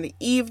later on in the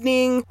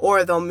evening,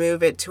 or they'll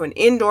move it to an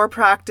indoor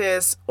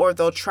practice, or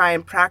they'll try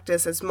and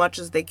practice as much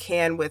as they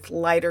can with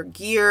lighter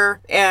gear.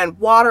 And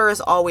water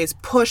is always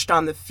pushed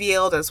on the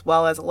field as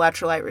well as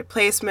electrolyte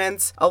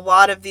replacements. A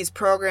lot of these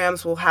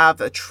programs will have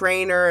a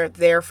trainer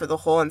there for the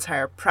whole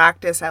entire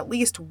practice. At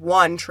least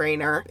one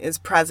trainer is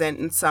present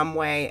in some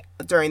way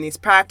during these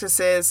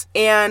practices.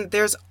 And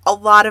there's a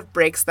lot lot of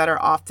breaks that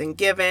are often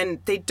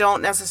given. They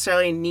don't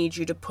necessarily need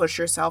you to push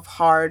yourself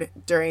hard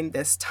during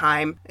this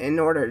time in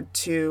order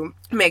to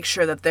make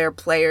sure that their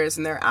players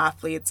and their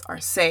athletes are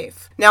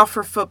safe. Now,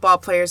 for football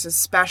players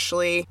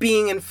especially,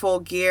 being in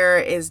full gear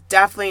is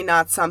definitely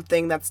not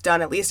something that's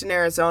done, at least in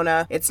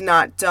Arizona. It's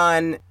not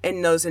done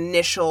in those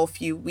initial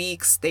few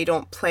weeks. They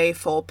don't play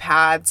full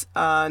pads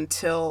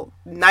until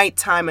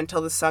nighttime,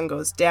 until the sun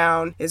goes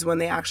down, is when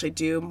they actually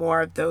do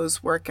more of those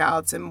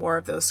workouts and more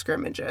of those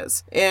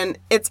scrimmages. And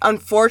it's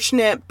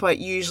unfortunate, but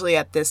usually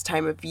at this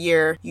time of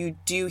year, you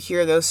do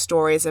hear those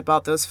stories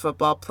about those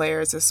football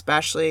players,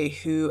 especially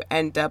who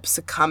end up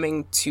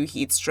succumbing to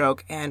heat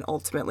stroke and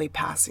ultimately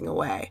passing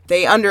away.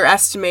 They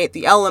underestimate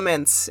the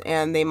elements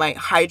and they might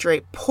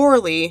hydrate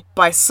poorly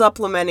by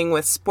supplementing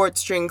with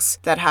sports drinks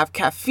that have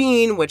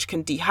caffeine, which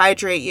can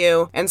dehydrate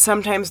you. And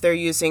sometimes they're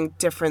using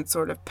different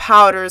sort of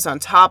powders on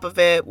top of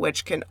it,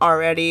 which can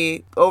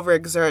already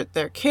overexert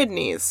their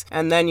kidneys.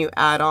 And then you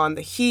add on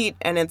the heat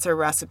and it's a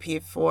recipe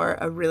for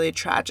a really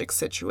tragic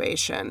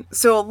situation.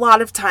 So a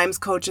lot of times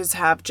coaches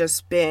have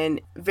just been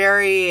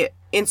very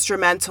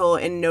instrumental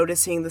in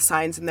noticing the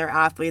signs in their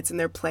athletes and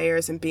their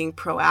players and being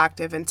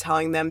proactive and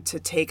telling them to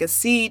take a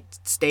seat,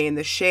 stay in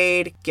the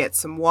shade, get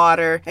some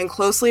water, and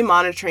closely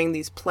monitoring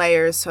these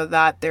players so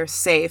that they're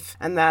safe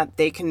and that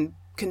they can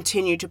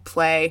continue to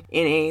play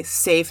in a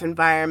safe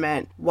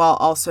environment while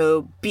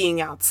also being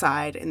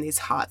outside in these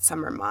hot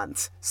summer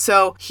months.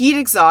 So heat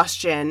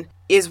exhaustion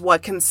is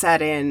what can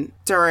set in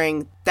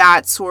during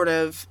that sort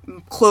of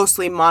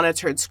closely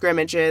monitored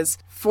scrimmages.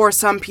 For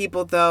some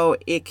people, though,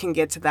 it can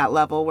get to that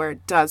level where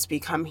it does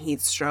become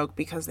heat stroke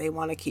because they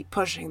want to keep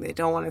pushing. They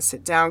don't want to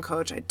sit down,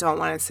 coach. I don't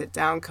want to sit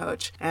down,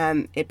 coach.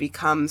 And it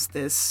becomes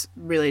this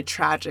really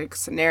tragic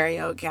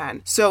scenario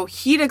again. So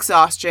heat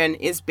exhaustion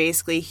is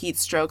basically heat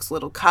stroke's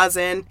little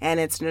cousin,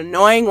 and it's an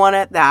annoying one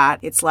at that.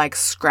 It's like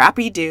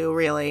Scrappy-Doo,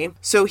 really.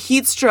 So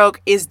heat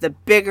stroke is the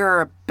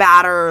bigger,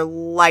 badder,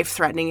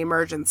 life-threatening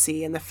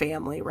emergency in the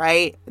family,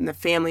 right? In the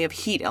family of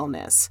heat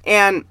illness.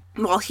 And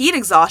while heat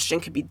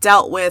exhaustion can be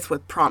dealt with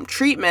prompt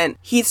treatment,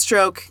 heat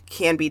stroke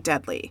can be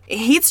deadly. A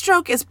heat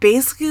stroke is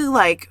basically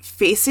like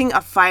facing a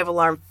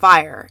 5-alarm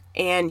fire,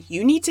 and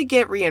you need to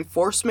get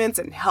reinforcements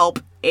and help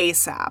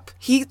ASAP.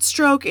 Heat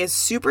stroke is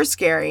super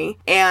scary,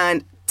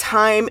 and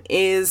time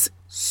is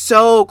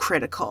so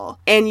critical.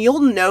 And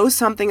you'll know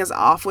something is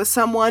off with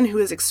someone who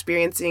is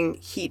experiencing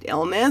heat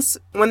illness.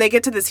 When they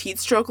get to this heat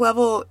stroke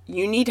level,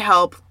 you need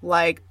help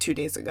like 2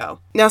 days ago.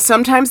 Now,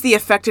 sometimes the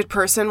affected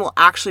person will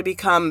actually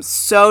become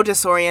so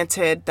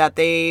disoriented that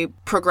they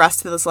progress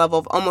to this level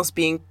of almost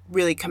being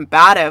really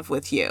combative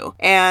with you.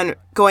 And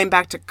going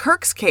back to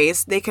Kirk's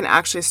case, they can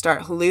actually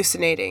start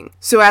hallucinating.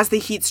 So as the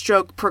heat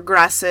stroke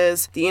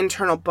progresses, the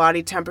internal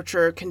body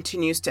temperature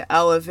continues to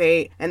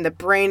elevate and the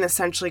brain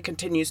essentially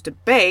continues to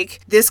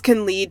bake. This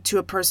can lead to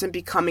a person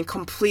becoming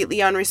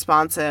completely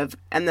unresponsive,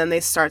 and then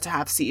they start to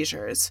have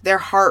seizures. Their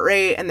heart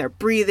rate and their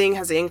breathing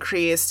has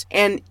increased.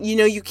 And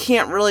you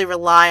can't really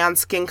rely on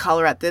skin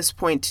color at this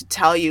point to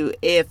tell you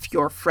if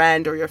your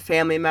friend or your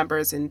family member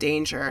is in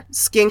danger.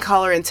 Skin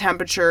color and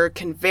temperature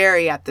can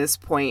vary at this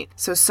point.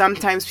 So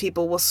sometimes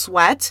people will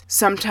sweat,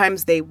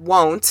 sometimes they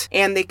won't,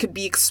 and they could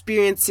be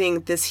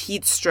experiencing this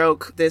heat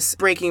stroke, this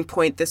breaking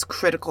point, this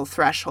critical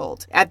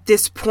threshold. At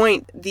this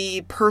point,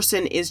 the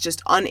person is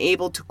just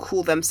unable to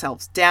cool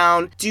themselves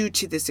down due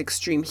to this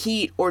extreme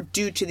heat or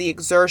due to the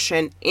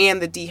exertion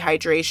and the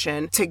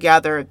dehydration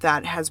together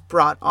that has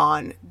brought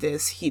on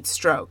this heat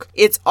stroke.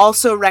 It's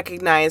also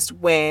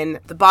recognized when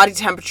the body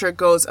temperature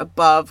goes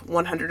above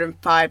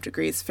 105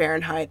 degrees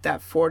Fahrenheit,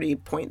 that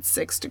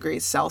 40.6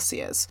 degrees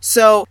Celsius.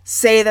 So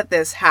say that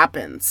this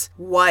happens.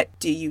 What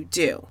do?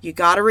 You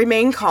gotta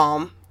remain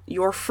calm.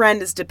 Your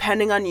friend is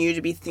depending on you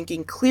to be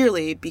thinking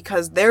clearly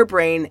because their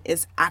brain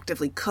is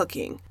actively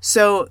cooking.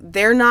 So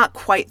they're not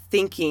quite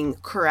thinking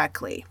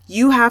correctly.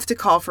 You have to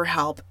call for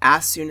help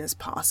as soon as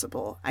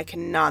possible. I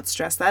cannot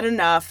stress that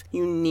enough.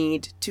 You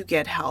need to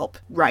get help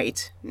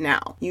right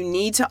now. You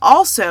need to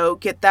also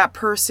get that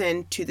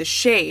person to the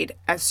shade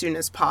as soon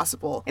as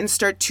possible and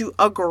start to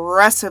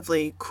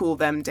aggressively cool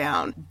them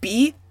down.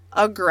 Be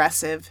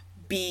aggressive.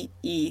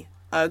 B-E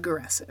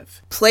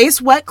aggressive.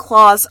 Place wet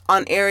cloths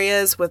on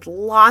areas with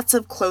lots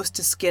of close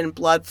to skin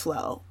blood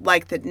flow,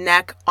 like the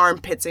neck,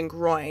 armpits, and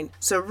groin.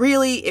 So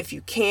really, if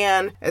you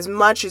can, as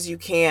much as you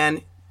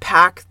can,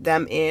 pack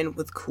them in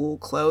with cool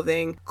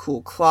clothing,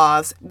 cool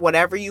cloths,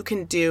 whatever you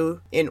can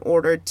do in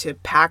order to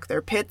pack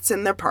their pits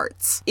and their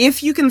parts.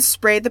 If you can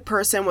spray the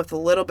person with a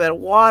little bit of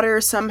water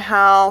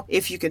somehow,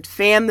 if you can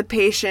fan the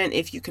patient,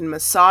 if you can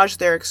massage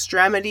their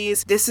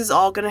extremities, this is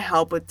all going to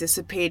help with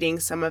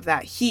dissipating some of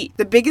that heat.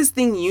 The biggest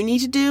thing you need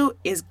to do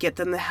is get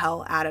them the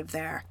hell out of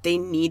there. They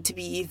need to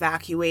be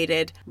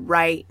evacuated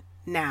right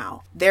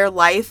now. Their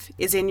life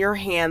is in your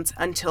hands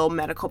until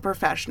medical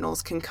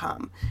professionals can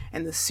come.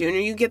 And the sooner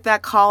you get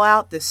that call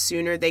out, the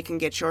sooner they can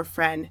get your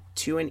friend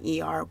to an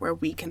ER where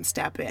we can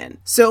step in.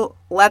 So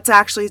let's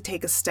actually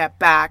take a step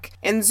back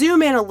and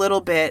zoom in a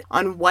little bit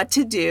on what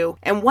to do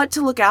and what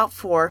to look out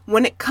for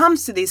when it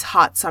comes to these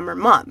hot summer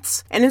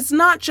months. And it's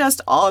not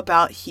just all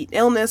about heat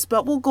illness,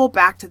 but we'll go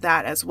back to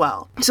that as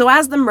well. So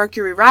as the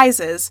mercury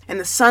rises and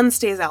the sun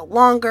stays out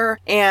longer,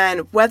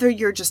 and whether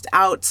you're just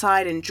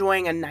outside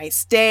enjoying a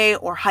nice day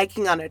or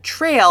hiking on a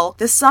trail,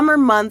 the summer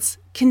months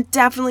can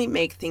definitely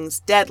make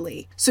things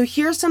deadly. So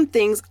here's some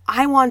things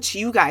I want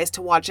you guys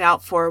to watch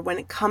out for when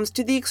it comes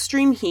to the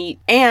extreme heat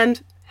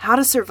and how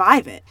to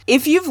survive it.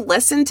 If you've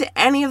listened to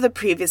any of the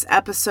previous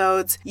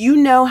episodes, you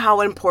know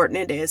how important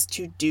it is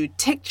to do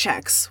tick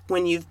checks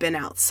when you've been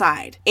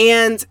outside.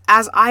 And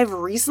as I've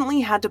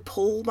recently had to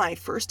pull my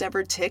first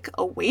ever tick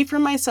away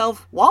from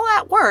myself while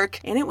at work,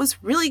 and it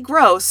was really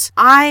gross,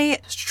 I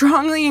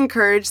strongly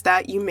encourage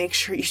that you make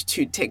sure you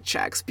do tick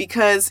checks,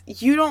 because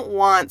you don't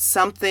want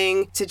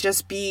something to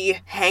just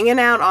be hanging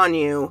out on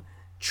you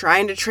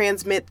trying to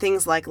transmit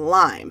things like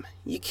Lyme.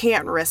 You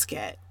can't risk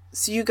it.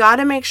 So you got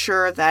to make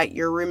sure that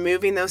you're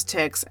removing those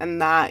ticks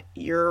and that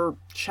you're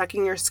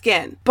checking your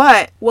skin.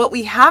 But what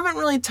we haven't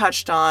really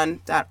touched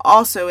on that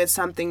also is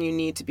something you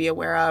need to be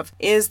aware of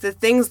is the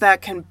things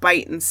that can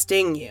bite and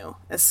sting you,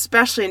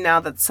 especially now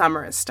that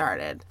summer has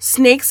started.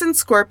 Snakes and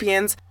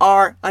scorpions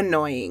are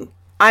annoying.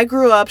 I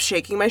grew up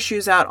shaking my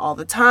shoes out all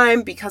the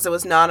time because it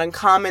was not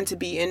uncommon to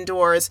be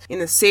indoors in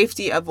the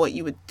safety of what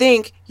you would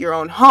think your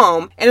own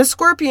home, and a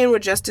scorpion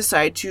would just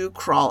decide to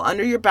crawl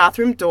under your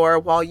bathroom door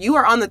while you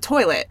are on the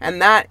toilet,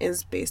 and that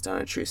is based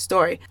on a true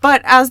story.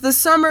 But as the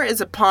summer is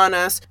upon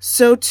us,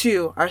 so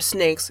too are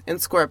snakes and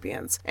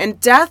scorpions. And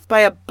death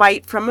by a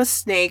bite from a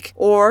snake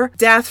or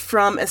death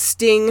from a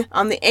sting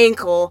on the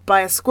ankle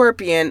by a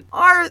scorpion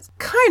are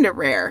kind of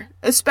rare,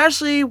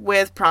 especially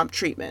with prompt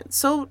treatment.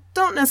 So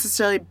don't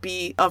necessarily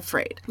be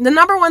afraid. The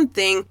number one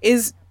thing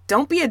is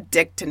don't be a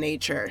dick to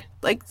nature.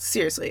 Like,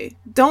 seriously,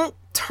 don't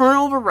turn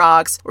over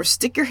rocks or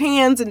stick your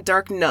hands in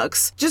dark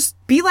nooks. Just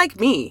be like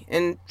me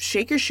and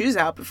shake your shoes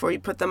out before you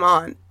put them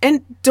on.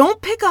 And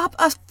don't pick up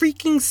a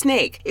freaking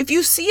snake. If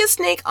you see a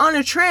snake on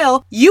a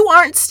trail, you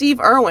aren't Steve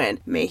Irwin.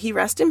 May he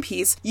rest in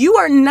peace. You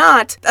are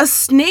not a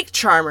snake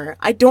charmer,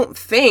 I don't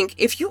think.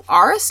 If you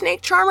are a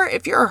snake charmer,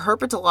 if you're a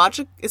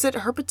herpetologic, is it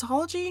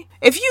herpetology?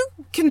 If you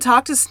can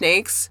talk to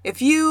snakes, if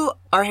you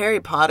are Harry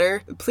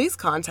Potter, please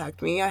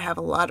contact me. I have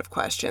a lot of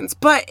questions.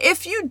 But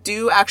if you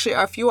do actually,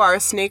 or if you are a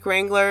snake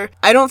wrangler,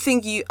 I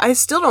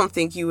still don't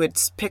think you would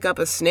pick up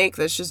a snake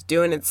that's just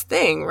doing its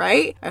thing,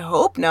 right? I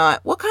hope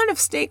not. What kind of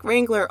snake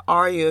wrangler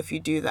are you if you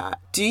do that?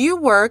 Do you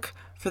work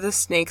for the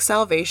Snake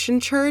Salvation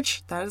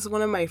Church? That is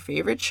one of my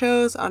favorite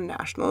shows on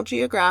National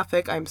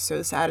Geographic. I'm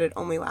so sad it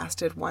only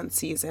lasted one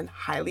season.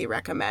 Highly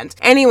recommend.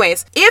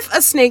 Anyways, if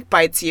a snake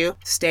bites you,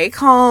 stay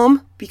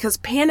calm, because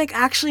panic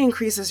actually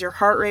increases your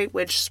heart rate,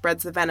 which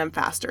spreads the venom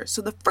faster.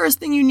 So the first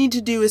thing you need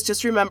to do is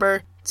just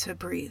remember to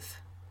breathe.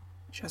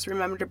 Just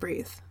remember to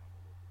breathe.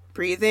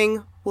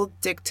 Breathing will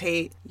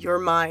dictate your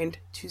mind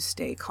to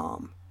stay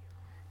calm.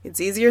 It's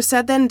easier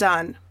said than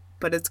done,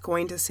 but it's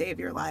going to save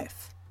your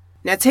life.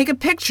 Now take a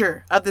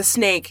picture of the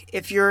snake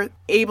if you're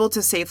able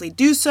to safely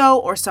do so,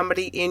 or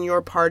somebody in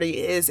your party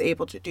is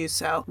able to do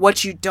so.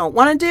 What you don't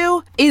want to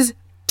do is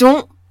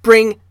don't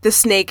bring the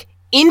snake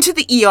into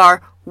the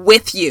ER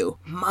with you.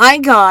 My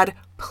God,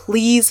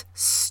 please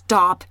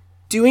stop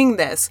doing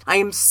this. I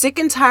am sick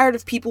and tired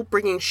of people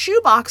bringing shoe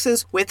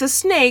boxes with a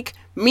snake,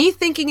 me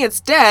thinking it's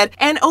dead,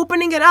 and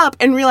opening it up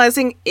and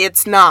realizing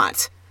it's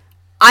not.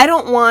 I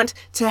don't want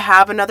to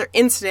have another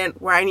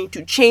incident where I need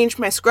to change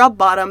my scrub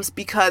bottoms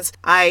because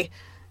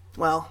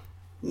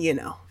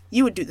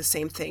you would do the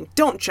same thing.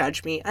 Don't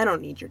judge me. I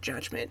don't need your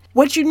judgment.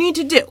 What you need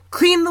to do,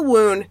 clean the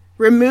wound,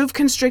 remove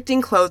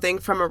constricting clothing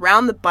from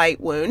around the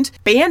bite wound,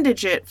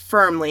 bandage it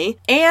firmly,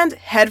 and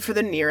head for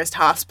the nearest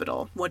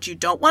hospital. What you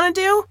don't want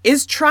to do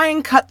is try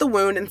and cut the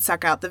wound and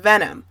suck out the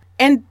venom.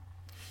 And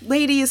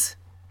ladies,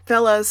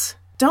 fellas,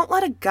 don't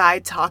let a guy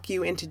talk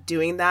you into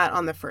doing that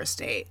on the first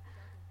date.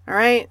 All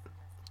right?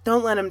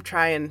 Don't let him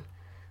try and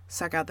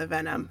suck out the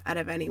venom out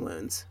of any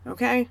wounds,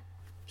 okay?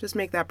 Just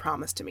make that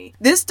promise to me.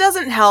 This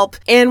doesn't help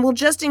and will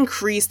just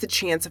increase the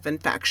chance of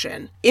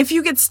infection. If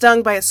you get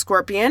stung by a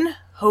scorpion,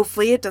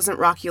 hopefully it doesn't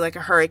rock you like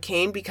a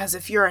hurricane, because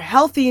if you're a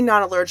healthy,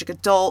 non-allergic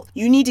adult,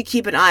 you need to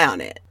keep an eye on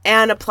it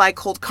and apply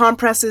cold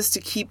compresses to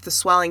keep the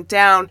swelling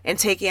down and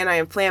take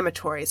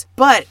anti-inflammatories.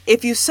 But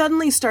if you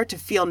suddenly start to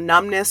feel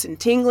numbness and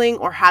tingling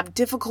or have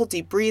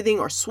difficulty breathing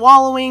or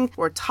swallowing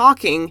or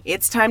talking,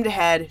 it's time to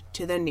head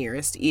to the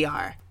nearest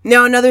ER.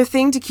 Now, another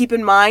thing to keep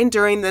in mind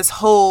during this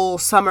whole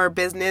summer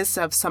business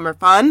of summer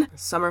fun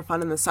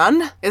in the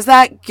sun, is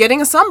that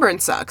getting a sunburn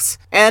sucks,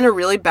 and a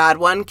really bad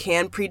one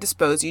can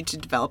predispose you to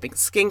developing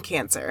skin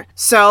cancer.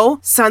 So,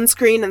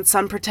 sunscreen and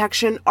sun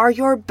protection are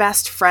your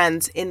best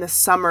friends in the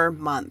summer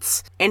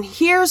months. And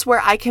here's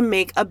where I can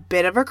make a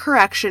bit of a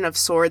correction of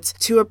sorts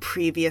to a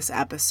previous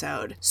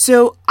episode.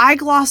 So, I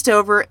glossed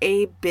over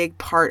a big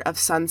part of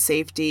sun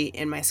safety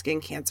in my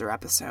skin cancer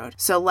episode.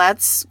 So,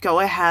 let's go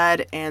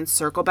ahead and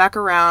circle back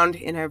around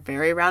in a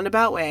very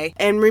roundabout way.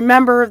 And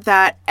remember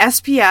that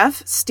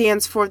SPF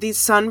stands for the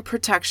sun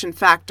protection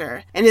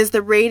factor and is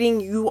the rating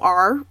you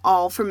are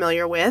all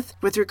familiar with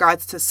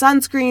regards to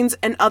sunscreens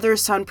and other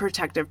sun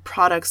protective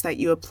products that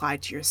you apply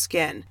to your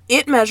skin.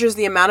 It measures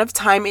the amount of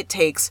time it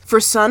takes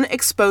for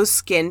sun-exposed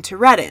skin to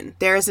redden.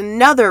 There is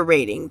another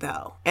rating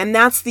though, and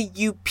that's the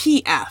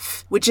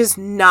UPF, which is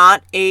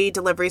not a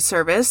delivery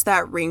service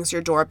that rings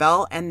your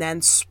doorbell and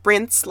then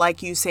sprints like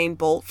Usain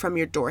Bolt from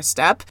your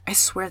doorstep. I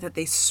swear that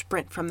they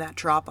sprint from that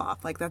drop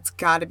off. Like, that's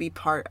got to be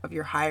part of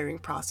your hiring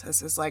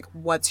process, is like,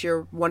 what's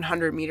your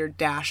 100-meter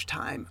dash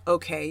time?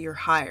 Okay, you're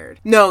hired.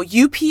 No,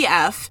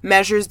 UPF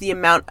measures the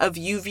amount of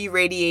UV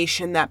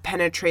radiation that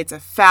penetrates a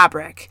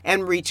fabric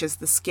and reaches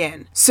the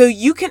skin. So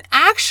you can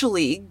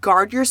actually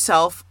guard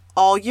yourself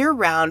all year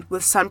round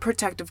with sun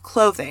protective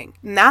clothing.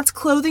 And that's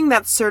clothing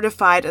that's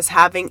certified as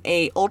having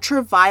a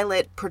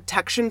ultraviolet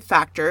protection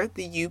factor,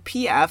 the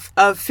UPF,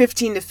 of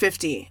 15 to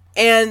 50.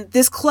 And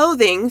this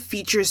clothing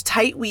features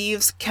tight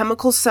weaves,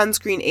 chemical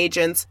sunscreen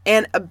agents,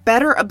 and a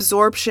better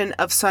absorption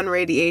of sun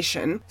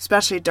radiation,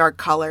 especially dark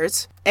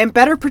colors, and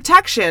better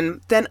protection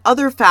than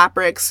other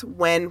fabrics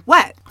when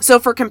wet. So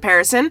for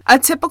comparison, a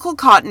typical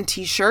cotton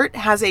t-shirt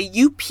has a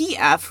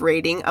UPF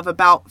rating of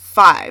about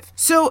 5.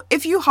 So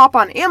if you hop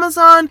on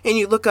Amazon and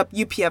you look up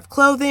UPF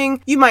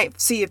clothing, you might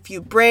see a few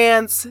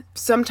brands.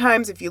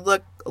 Sometimes if you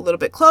look a little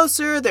bit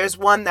closer, there's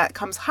one that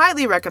comes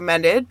highly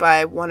recommended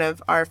by one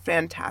of our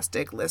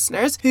fantastic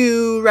listeners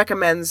who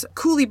recommends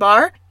Coolie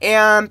Bar,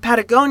 and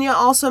Patagonia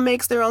also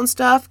makes their own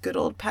stuff, good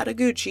old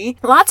Patagucci.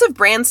 Lots of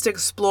brands to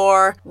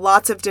explore,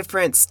 lots of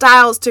different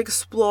styles to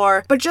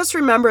explore, but just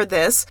remember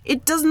this,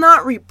 it does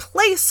not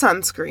replace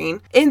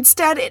sunscreen.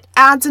 Instead, it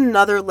adds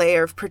another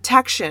layer of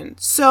protection.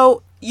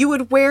 So you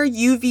would wear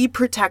UV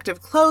protective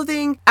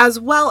clothing as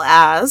well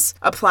as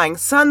applying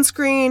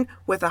sunscreen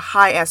with a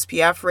high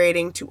SPF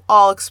rating to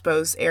all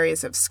exposed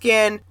areas of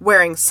skin,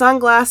 wearing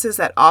sunglasses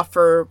that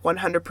offer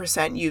 100%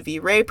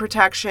 UV ray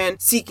protection,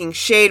 seeking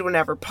shade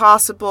whenever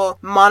possible,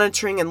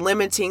 monitoring and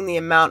limiting the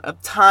amount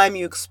of time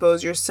you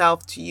expose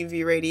yourself to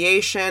UV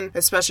radiation,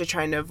 especially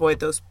trying to avoid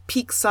those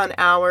peak sun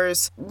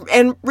hours.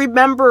 And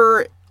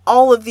remember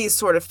all of these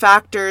sort of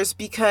factors,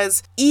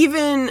 because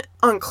even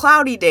on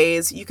cloudy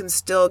days, you can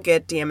still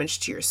get damage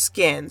to your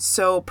skin.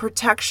 So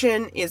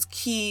protection is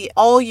key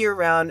all year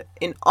round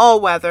in all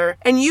weather,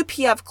 and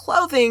UPF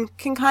clothing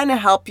can kind of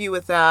help you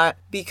with that,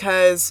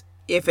 because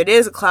if it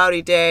is a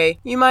cloudy day,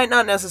 you might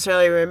not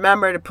necessarily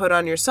remember to put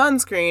on your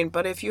sunscreen,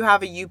 but if you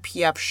have a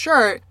UPF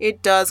shirt,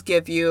 it does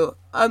give you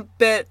a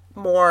bit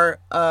more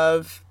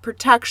of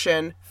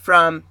protection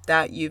from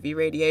that UV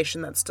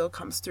radiation that still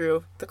comes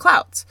through the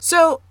clouds.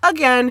 So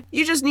again,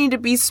 you just need to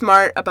be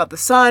smart about the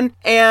sun,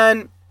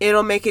 and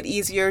it'll make it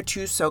easier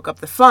to soak up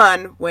the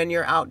fun when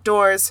you're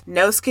outdoors.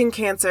 No skin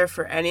cancer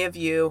for any of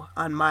you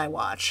on my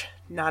watch.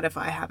 Not if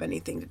I have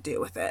anything to do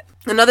with it.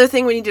 Another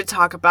thing we need to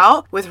talk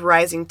about with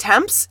rising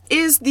temps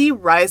is the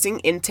rising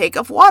intake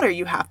of water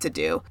you have to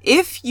do.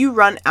 If you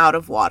run out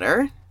of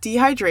water,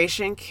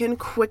 dehydration can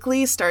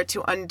quickly start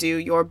to undo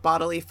your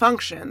bodily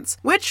functions,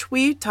 which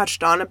we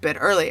touched on a bit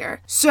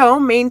earlier.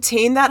 So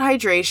maintain that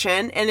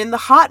hydration, and in the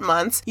hot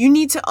months, you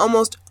need to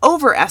almost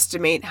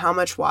overestimate how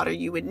much water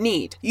you would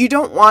need. You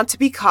don't want to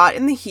be caught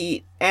in the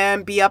heat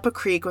and be up a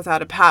creek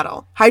without a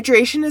paddle.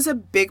 Hydration is a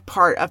big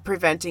part of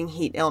preventing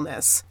heat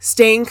illness.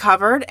 Staying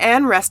covered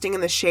and resting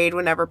in the shade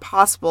whenever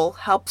possible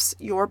helps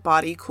your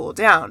body cool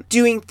down.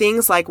 Doing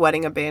things like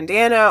wetting a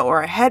bandana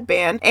or a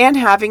headband and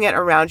having it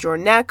around your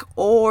neck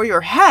or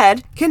your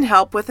head can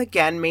help with,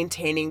 again,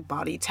 maintaining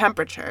body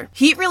temperature.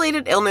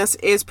 Heat-related illness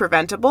is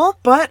preventable,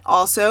 but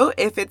also,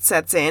 if it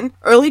sets in,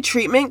 early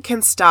treatment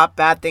can stop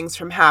bad things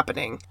from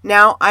happening.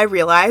 Now, I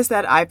realize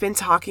that I've been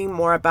talking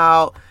more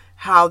about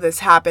how this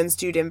happens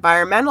due to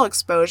environmental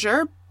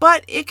exposure,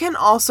 but it can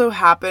also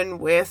happen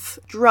with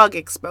drug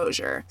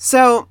exposure.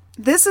 So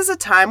this is a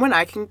time when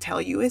I can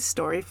tell you a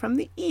story from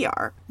the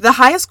ER. The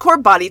highest core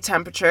body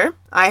temperature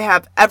I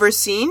have ever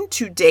seen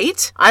to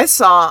date, I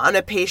saw on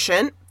a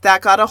patient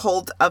that got a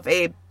hold of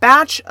a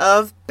batch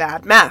of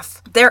bad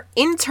meth. Their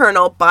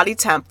internal body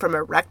temp from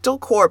a rectal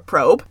core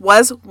probe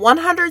was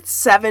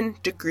 107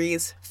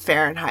 degrees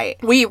Fahrenheit.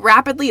 We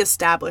rapidly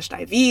established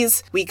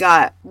IVs. We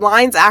got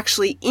lines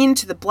actually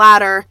into the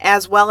bladder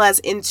as well as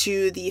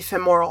into the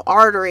femoral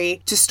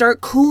artery to start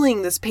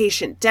cooling this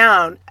patient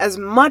down as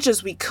much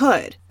as we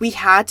could. We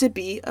had to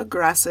be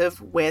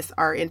aggressive with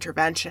our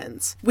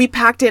interventions. We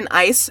packed in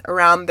ice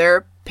around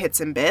their Pits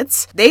and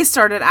Bits, they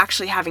started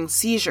actually having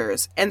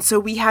seizures. And so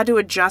we had to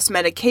adjust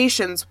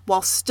medications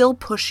while still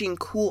pushing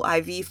cool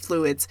IV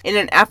fluids in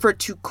an effort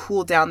to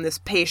cool down this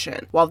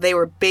patient while they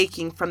were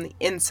baking from the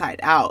inside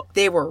out.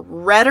 They were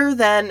redder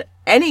than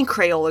any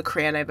Crayola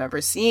crayon I've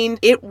ever seen.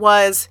 It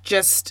was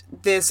just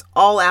this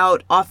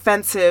all-out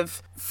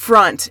offensive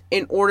front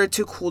in order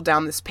to cool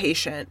down this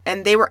patient,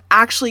 and they were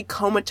actually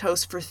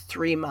comatose for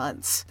 3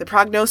 months. The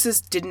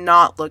prognosis did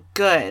not look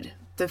good.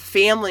 The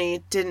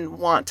family didn't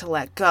want to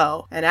let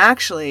go, and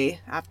actually,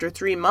 after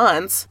 3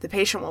 months, the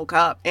patient woke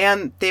up,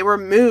 and they were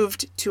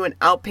moved to an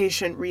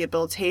outpatient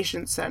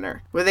rehabilitation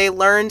center where they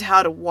learned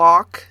how to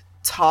walk,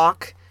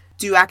 talk,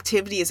 do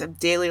activities of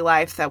daily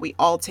life that we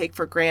all take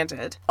for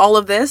granted. All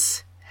of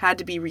this had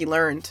to be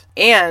relearned,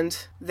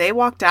 and they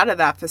walked out of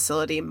that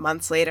facility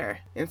months later.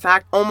 In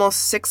fact,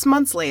 almost 6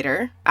 months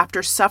later,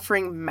 after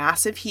suffering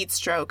massive heat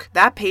stroke,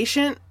 that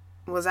patient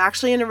was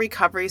actually in a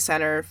recovery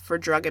center for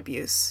drug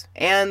abuse.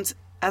 And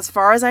as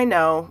far as I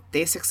know,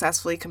 they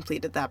successfully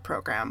completed that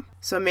program.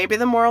 So maybe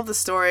the moral of the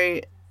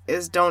story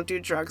is don't do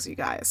drugs, you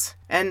guys.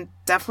 And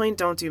definitely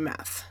don't do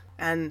meth.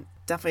 And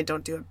definitely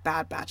don't do a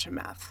bad batch of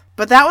meth.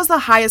 But that was the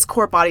highest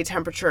core body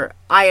temperature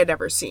I had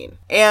ever seen.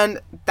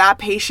 And that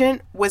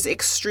patient was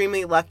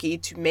extremely lucky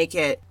to make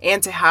it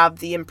and to have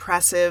the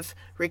impressive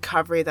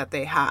recovery that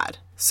they had.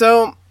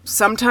 So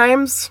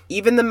sometimes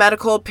even the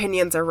medical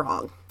opinions are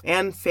wrong,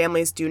 and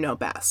families do know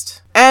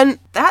best. And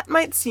that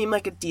might seem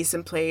like a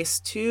decent place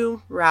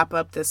to wrap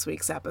up this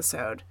week's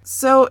episode.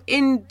 So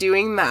in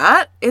doing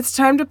that, it's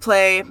time to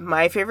play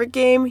my favorite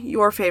game,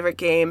 your favorite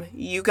game,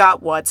 You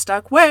Got What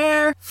Stuck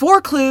Where.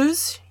 4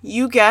 clues,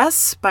 you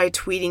guess by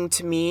tweeting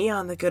to me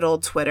on the good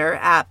old Twitter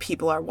at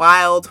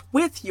PeopleAreWild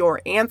with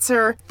your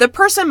answer. The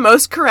person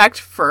most correct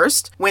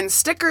first wins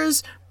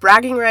stickers,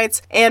 bragging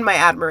rights, and my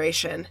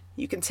admiration.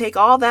 You can take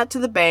all that to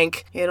the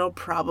bank. It'll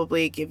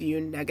probably give you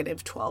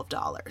negative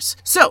 $12.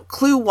 So,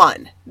 clue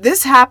 1.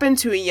 This happened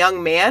to a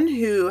young man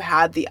who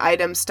had the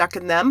item stuck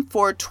in them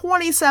for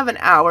 27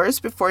 hours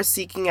before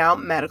seeking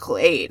out medical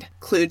aid.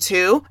 Clue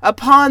 2.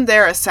 Upon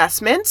their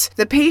assessment,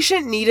 the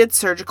patient needed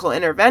surgical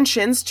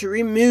interventions to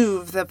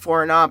remove the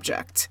foreign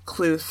object.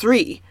 Clue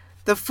 3.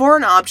 The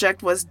foreign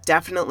object was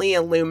definitely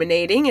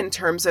illuminating in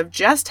terms of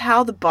just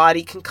how the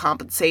body can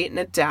compensate and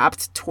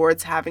adapt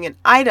towards having an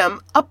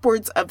item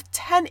upwards of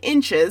 10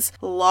 inches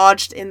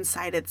lodged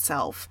inside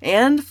itself.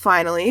 And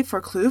finally, for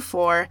clue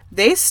 4,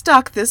 they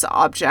stuck this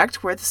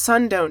object where the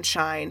sun don't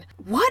shine.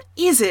 What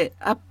is it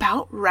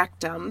about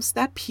rectums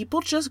that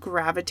people just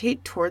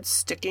gravitate towards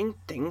sticking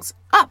things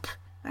up?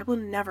 I will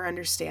never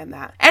understand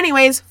that.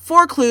 Anyways,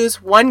 4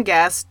 clues, 1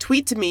 guess,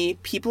 tweet to me,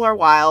 People Are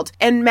Wild,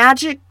 and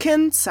magic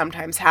can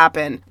sometimes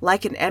happen.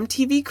 Like in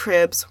MTV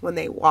Cribs, when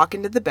they walk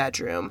into the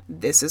bedroom,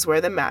 this is where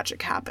the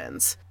magic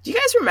happens. Do you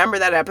guys remember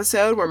that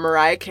episode where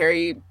Mariah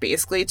Carey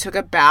basically took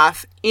a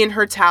bath in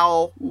her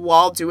towel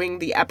while doing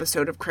the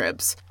episode of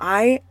Cribs?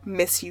 I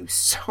miss you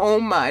so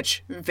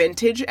much,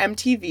 vintage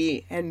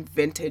MTV and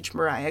vintage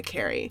Mariah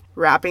Carey.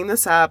 Wrapping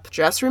this up,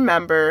 just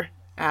remember,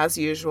 as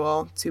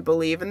usual, to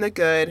believe in the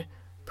good,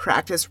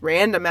 practice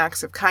random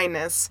acts of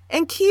kindness,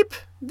 and keep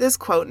this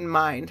quote in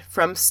mind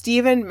from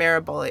Stephen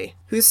Maraboli,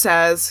 who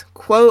says,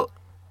 quote,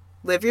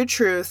 "Live your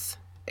truth,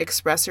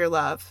 express your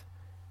love,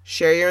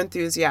 share your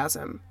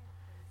enthusiasm,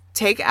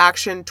 take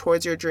action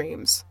towards your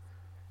dreams,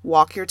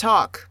 walk your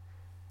talk,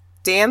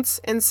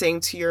 dance and sing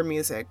to your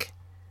music,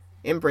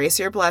 embrace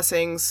your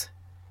blessings,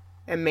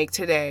 and make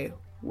today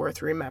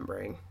worth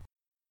remembering."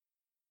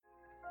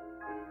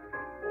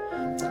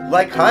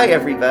 Like, hi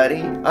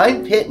everybody,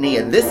 I'm Pitney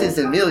and this is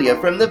Amelia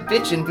from the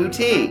Bitchin'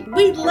 Boutique.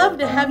 We'd love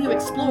to have you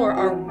explore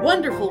our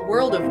wonderful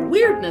world of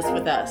weirdness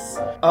with us.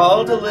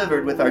 All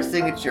delivered with our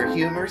signature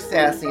humor,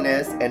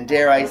 sassiness, and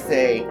dare I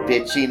say,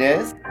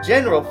 bitchiness,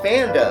 general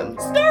fandom,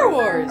 Star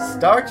Wars,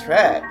 Star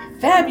Trek,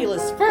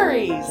 fabulous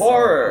furries,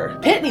 horror,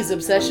 Pitney's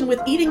obsession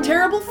with eating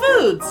terrible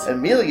foods,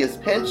 Amelia's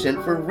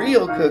penchant for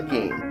real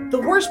cooking,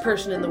 the worst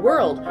person in the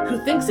world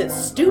who thinks it's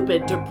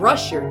stupid to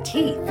brush your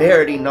teeth,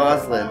 Verity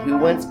Noslin, who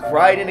once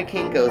cried in a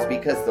Kinko's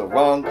because the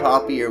wrong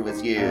copier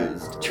was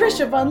used,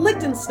 Trisha von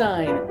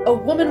Lichtenstein, a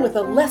woman with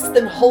a less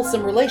than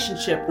wholesome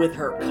relationship with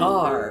her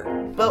car.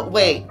 But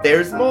wait,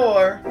 there's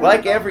more!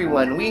 Like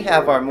everyone, we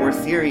have our more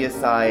serious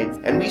sides,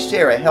 and we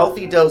share a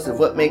healthy dose of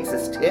what makes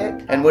us tick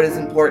and what is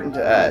important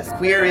to us.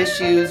 Queer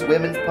issues,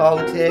 women's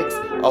politics,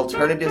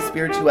 alternative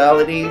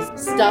spiritualities.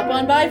 Stop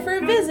on by for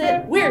a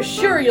visit. We're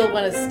sure you'll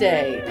want to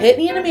stay.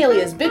 Pitney and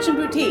Amelia's Bitchin'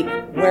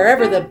 Boutique,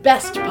 wherever the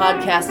best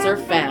podcasts are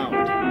found.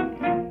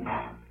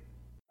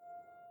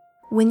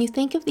 When you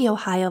think of the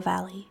Ohio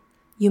Valley,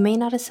 you may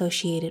not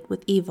associate it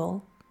with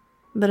evil,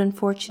 but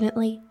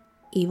unfortunately,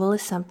 evil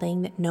is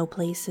something that no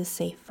place is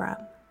safe from.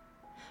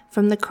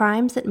 From the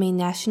crimes that made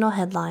national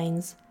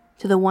headlines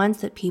to the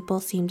ones that people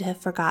seem to have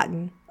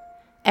forgotten,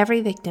 every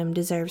victim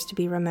deserves to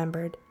be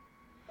remembered.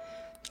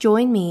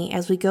 Join me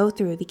as we go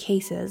through the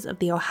cases of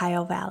the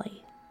Ohio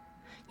Valley.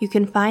 You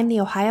can find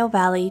the Ohio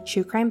Valley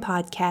True Crime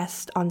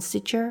Podcast on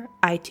Stitcher,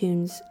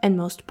 iTunes, and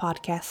most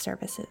podcast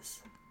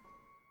services.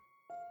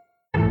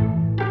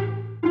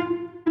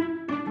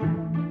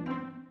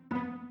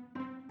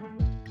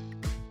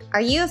 Are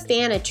you a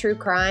fan of true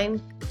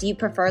crime? Do you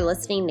prefer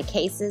listening to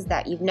cases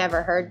that you've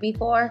never heard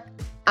before?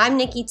 I'm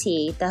Nikki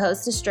T, the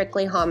host of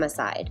Strictly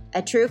Homicide,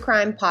 a true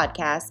crime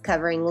podcast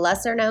covering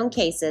lesser-known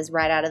cases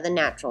right out of the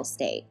natural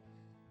state.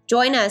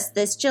 Join us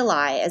this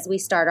July as we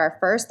start our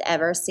first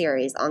ever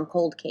series on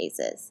cold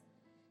cases.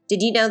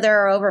 Did you know there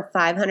are over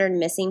 500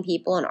 missing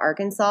people in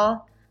Arkansas?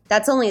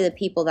 That's only the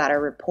people that are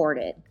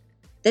reported.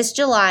 This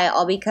July,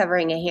 I'll be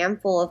covering a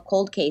handful of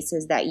cold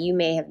cases that you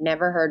may have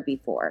never heard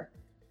before.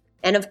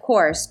 And of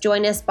course,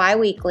 join us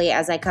bi-weekly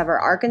as I cover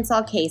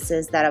Arkansas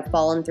cases that have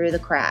fallen through the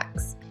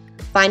cracks.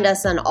 Find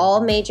us on all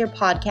major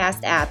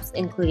podcast apps,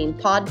 including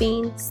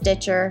Podbean,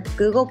 Stitcher,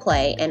 Google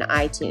Play, and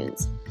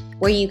iTunes,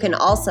 where you can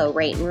also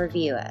rate and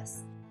review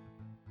us.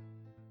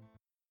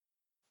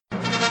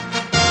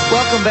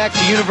 Welcome back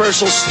to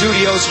Universal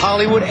Studios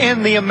Hollywood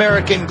and the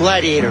American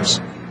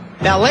Gladiators.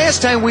 Now,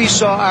 last time we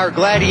saw our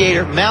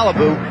gladiator,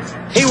 Malibu,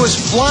 he was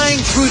flying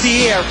through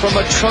the air from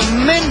a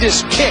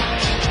tremendous kick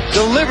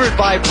delivered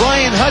by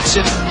Brian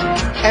Hudson,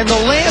 and the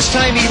last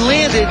time he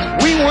landed,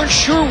 we weren't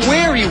sure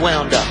where he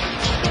wound up.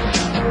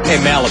 Hey,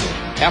 Malibu,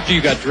 after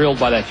you got drilled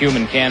by that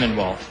human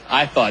cannonball,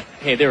 I thought,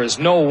 hey, there is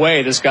no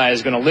way this guy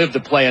is going to live to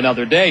play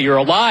another day. You're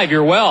alive,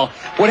 you're well.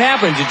 What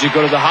happened? Did you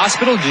go to the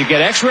hospital? Did you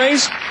get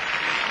x-rays?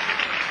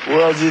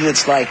 Well, dude,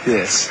 it's like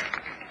this.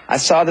 I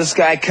saw this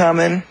guy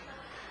coming,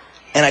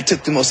 and I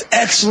took the most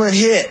excellent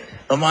hit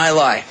of my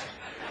life.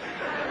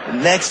 The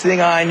next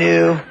thing I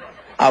knew,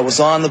 I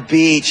was on the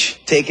beach,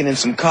 taking in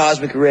some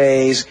cosmic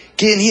rays,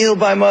 getting healed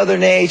by Mother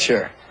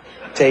Nature,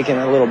 taking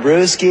a little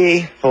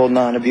brewski, holding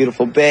on to a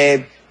beautiful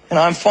babe, and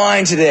I'm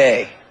fine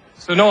today.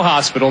 So no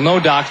hospital, no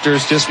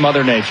doctors, just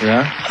Mother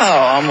Nature, huh?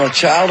 Oh, I'm a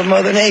child of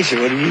Mother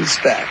Nature. What do you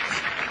expect?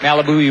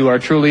 Malibu, you are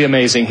truly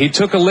amazing. He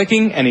took a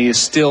licking, and he is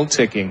still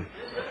ticking.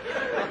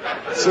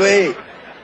 Sweet.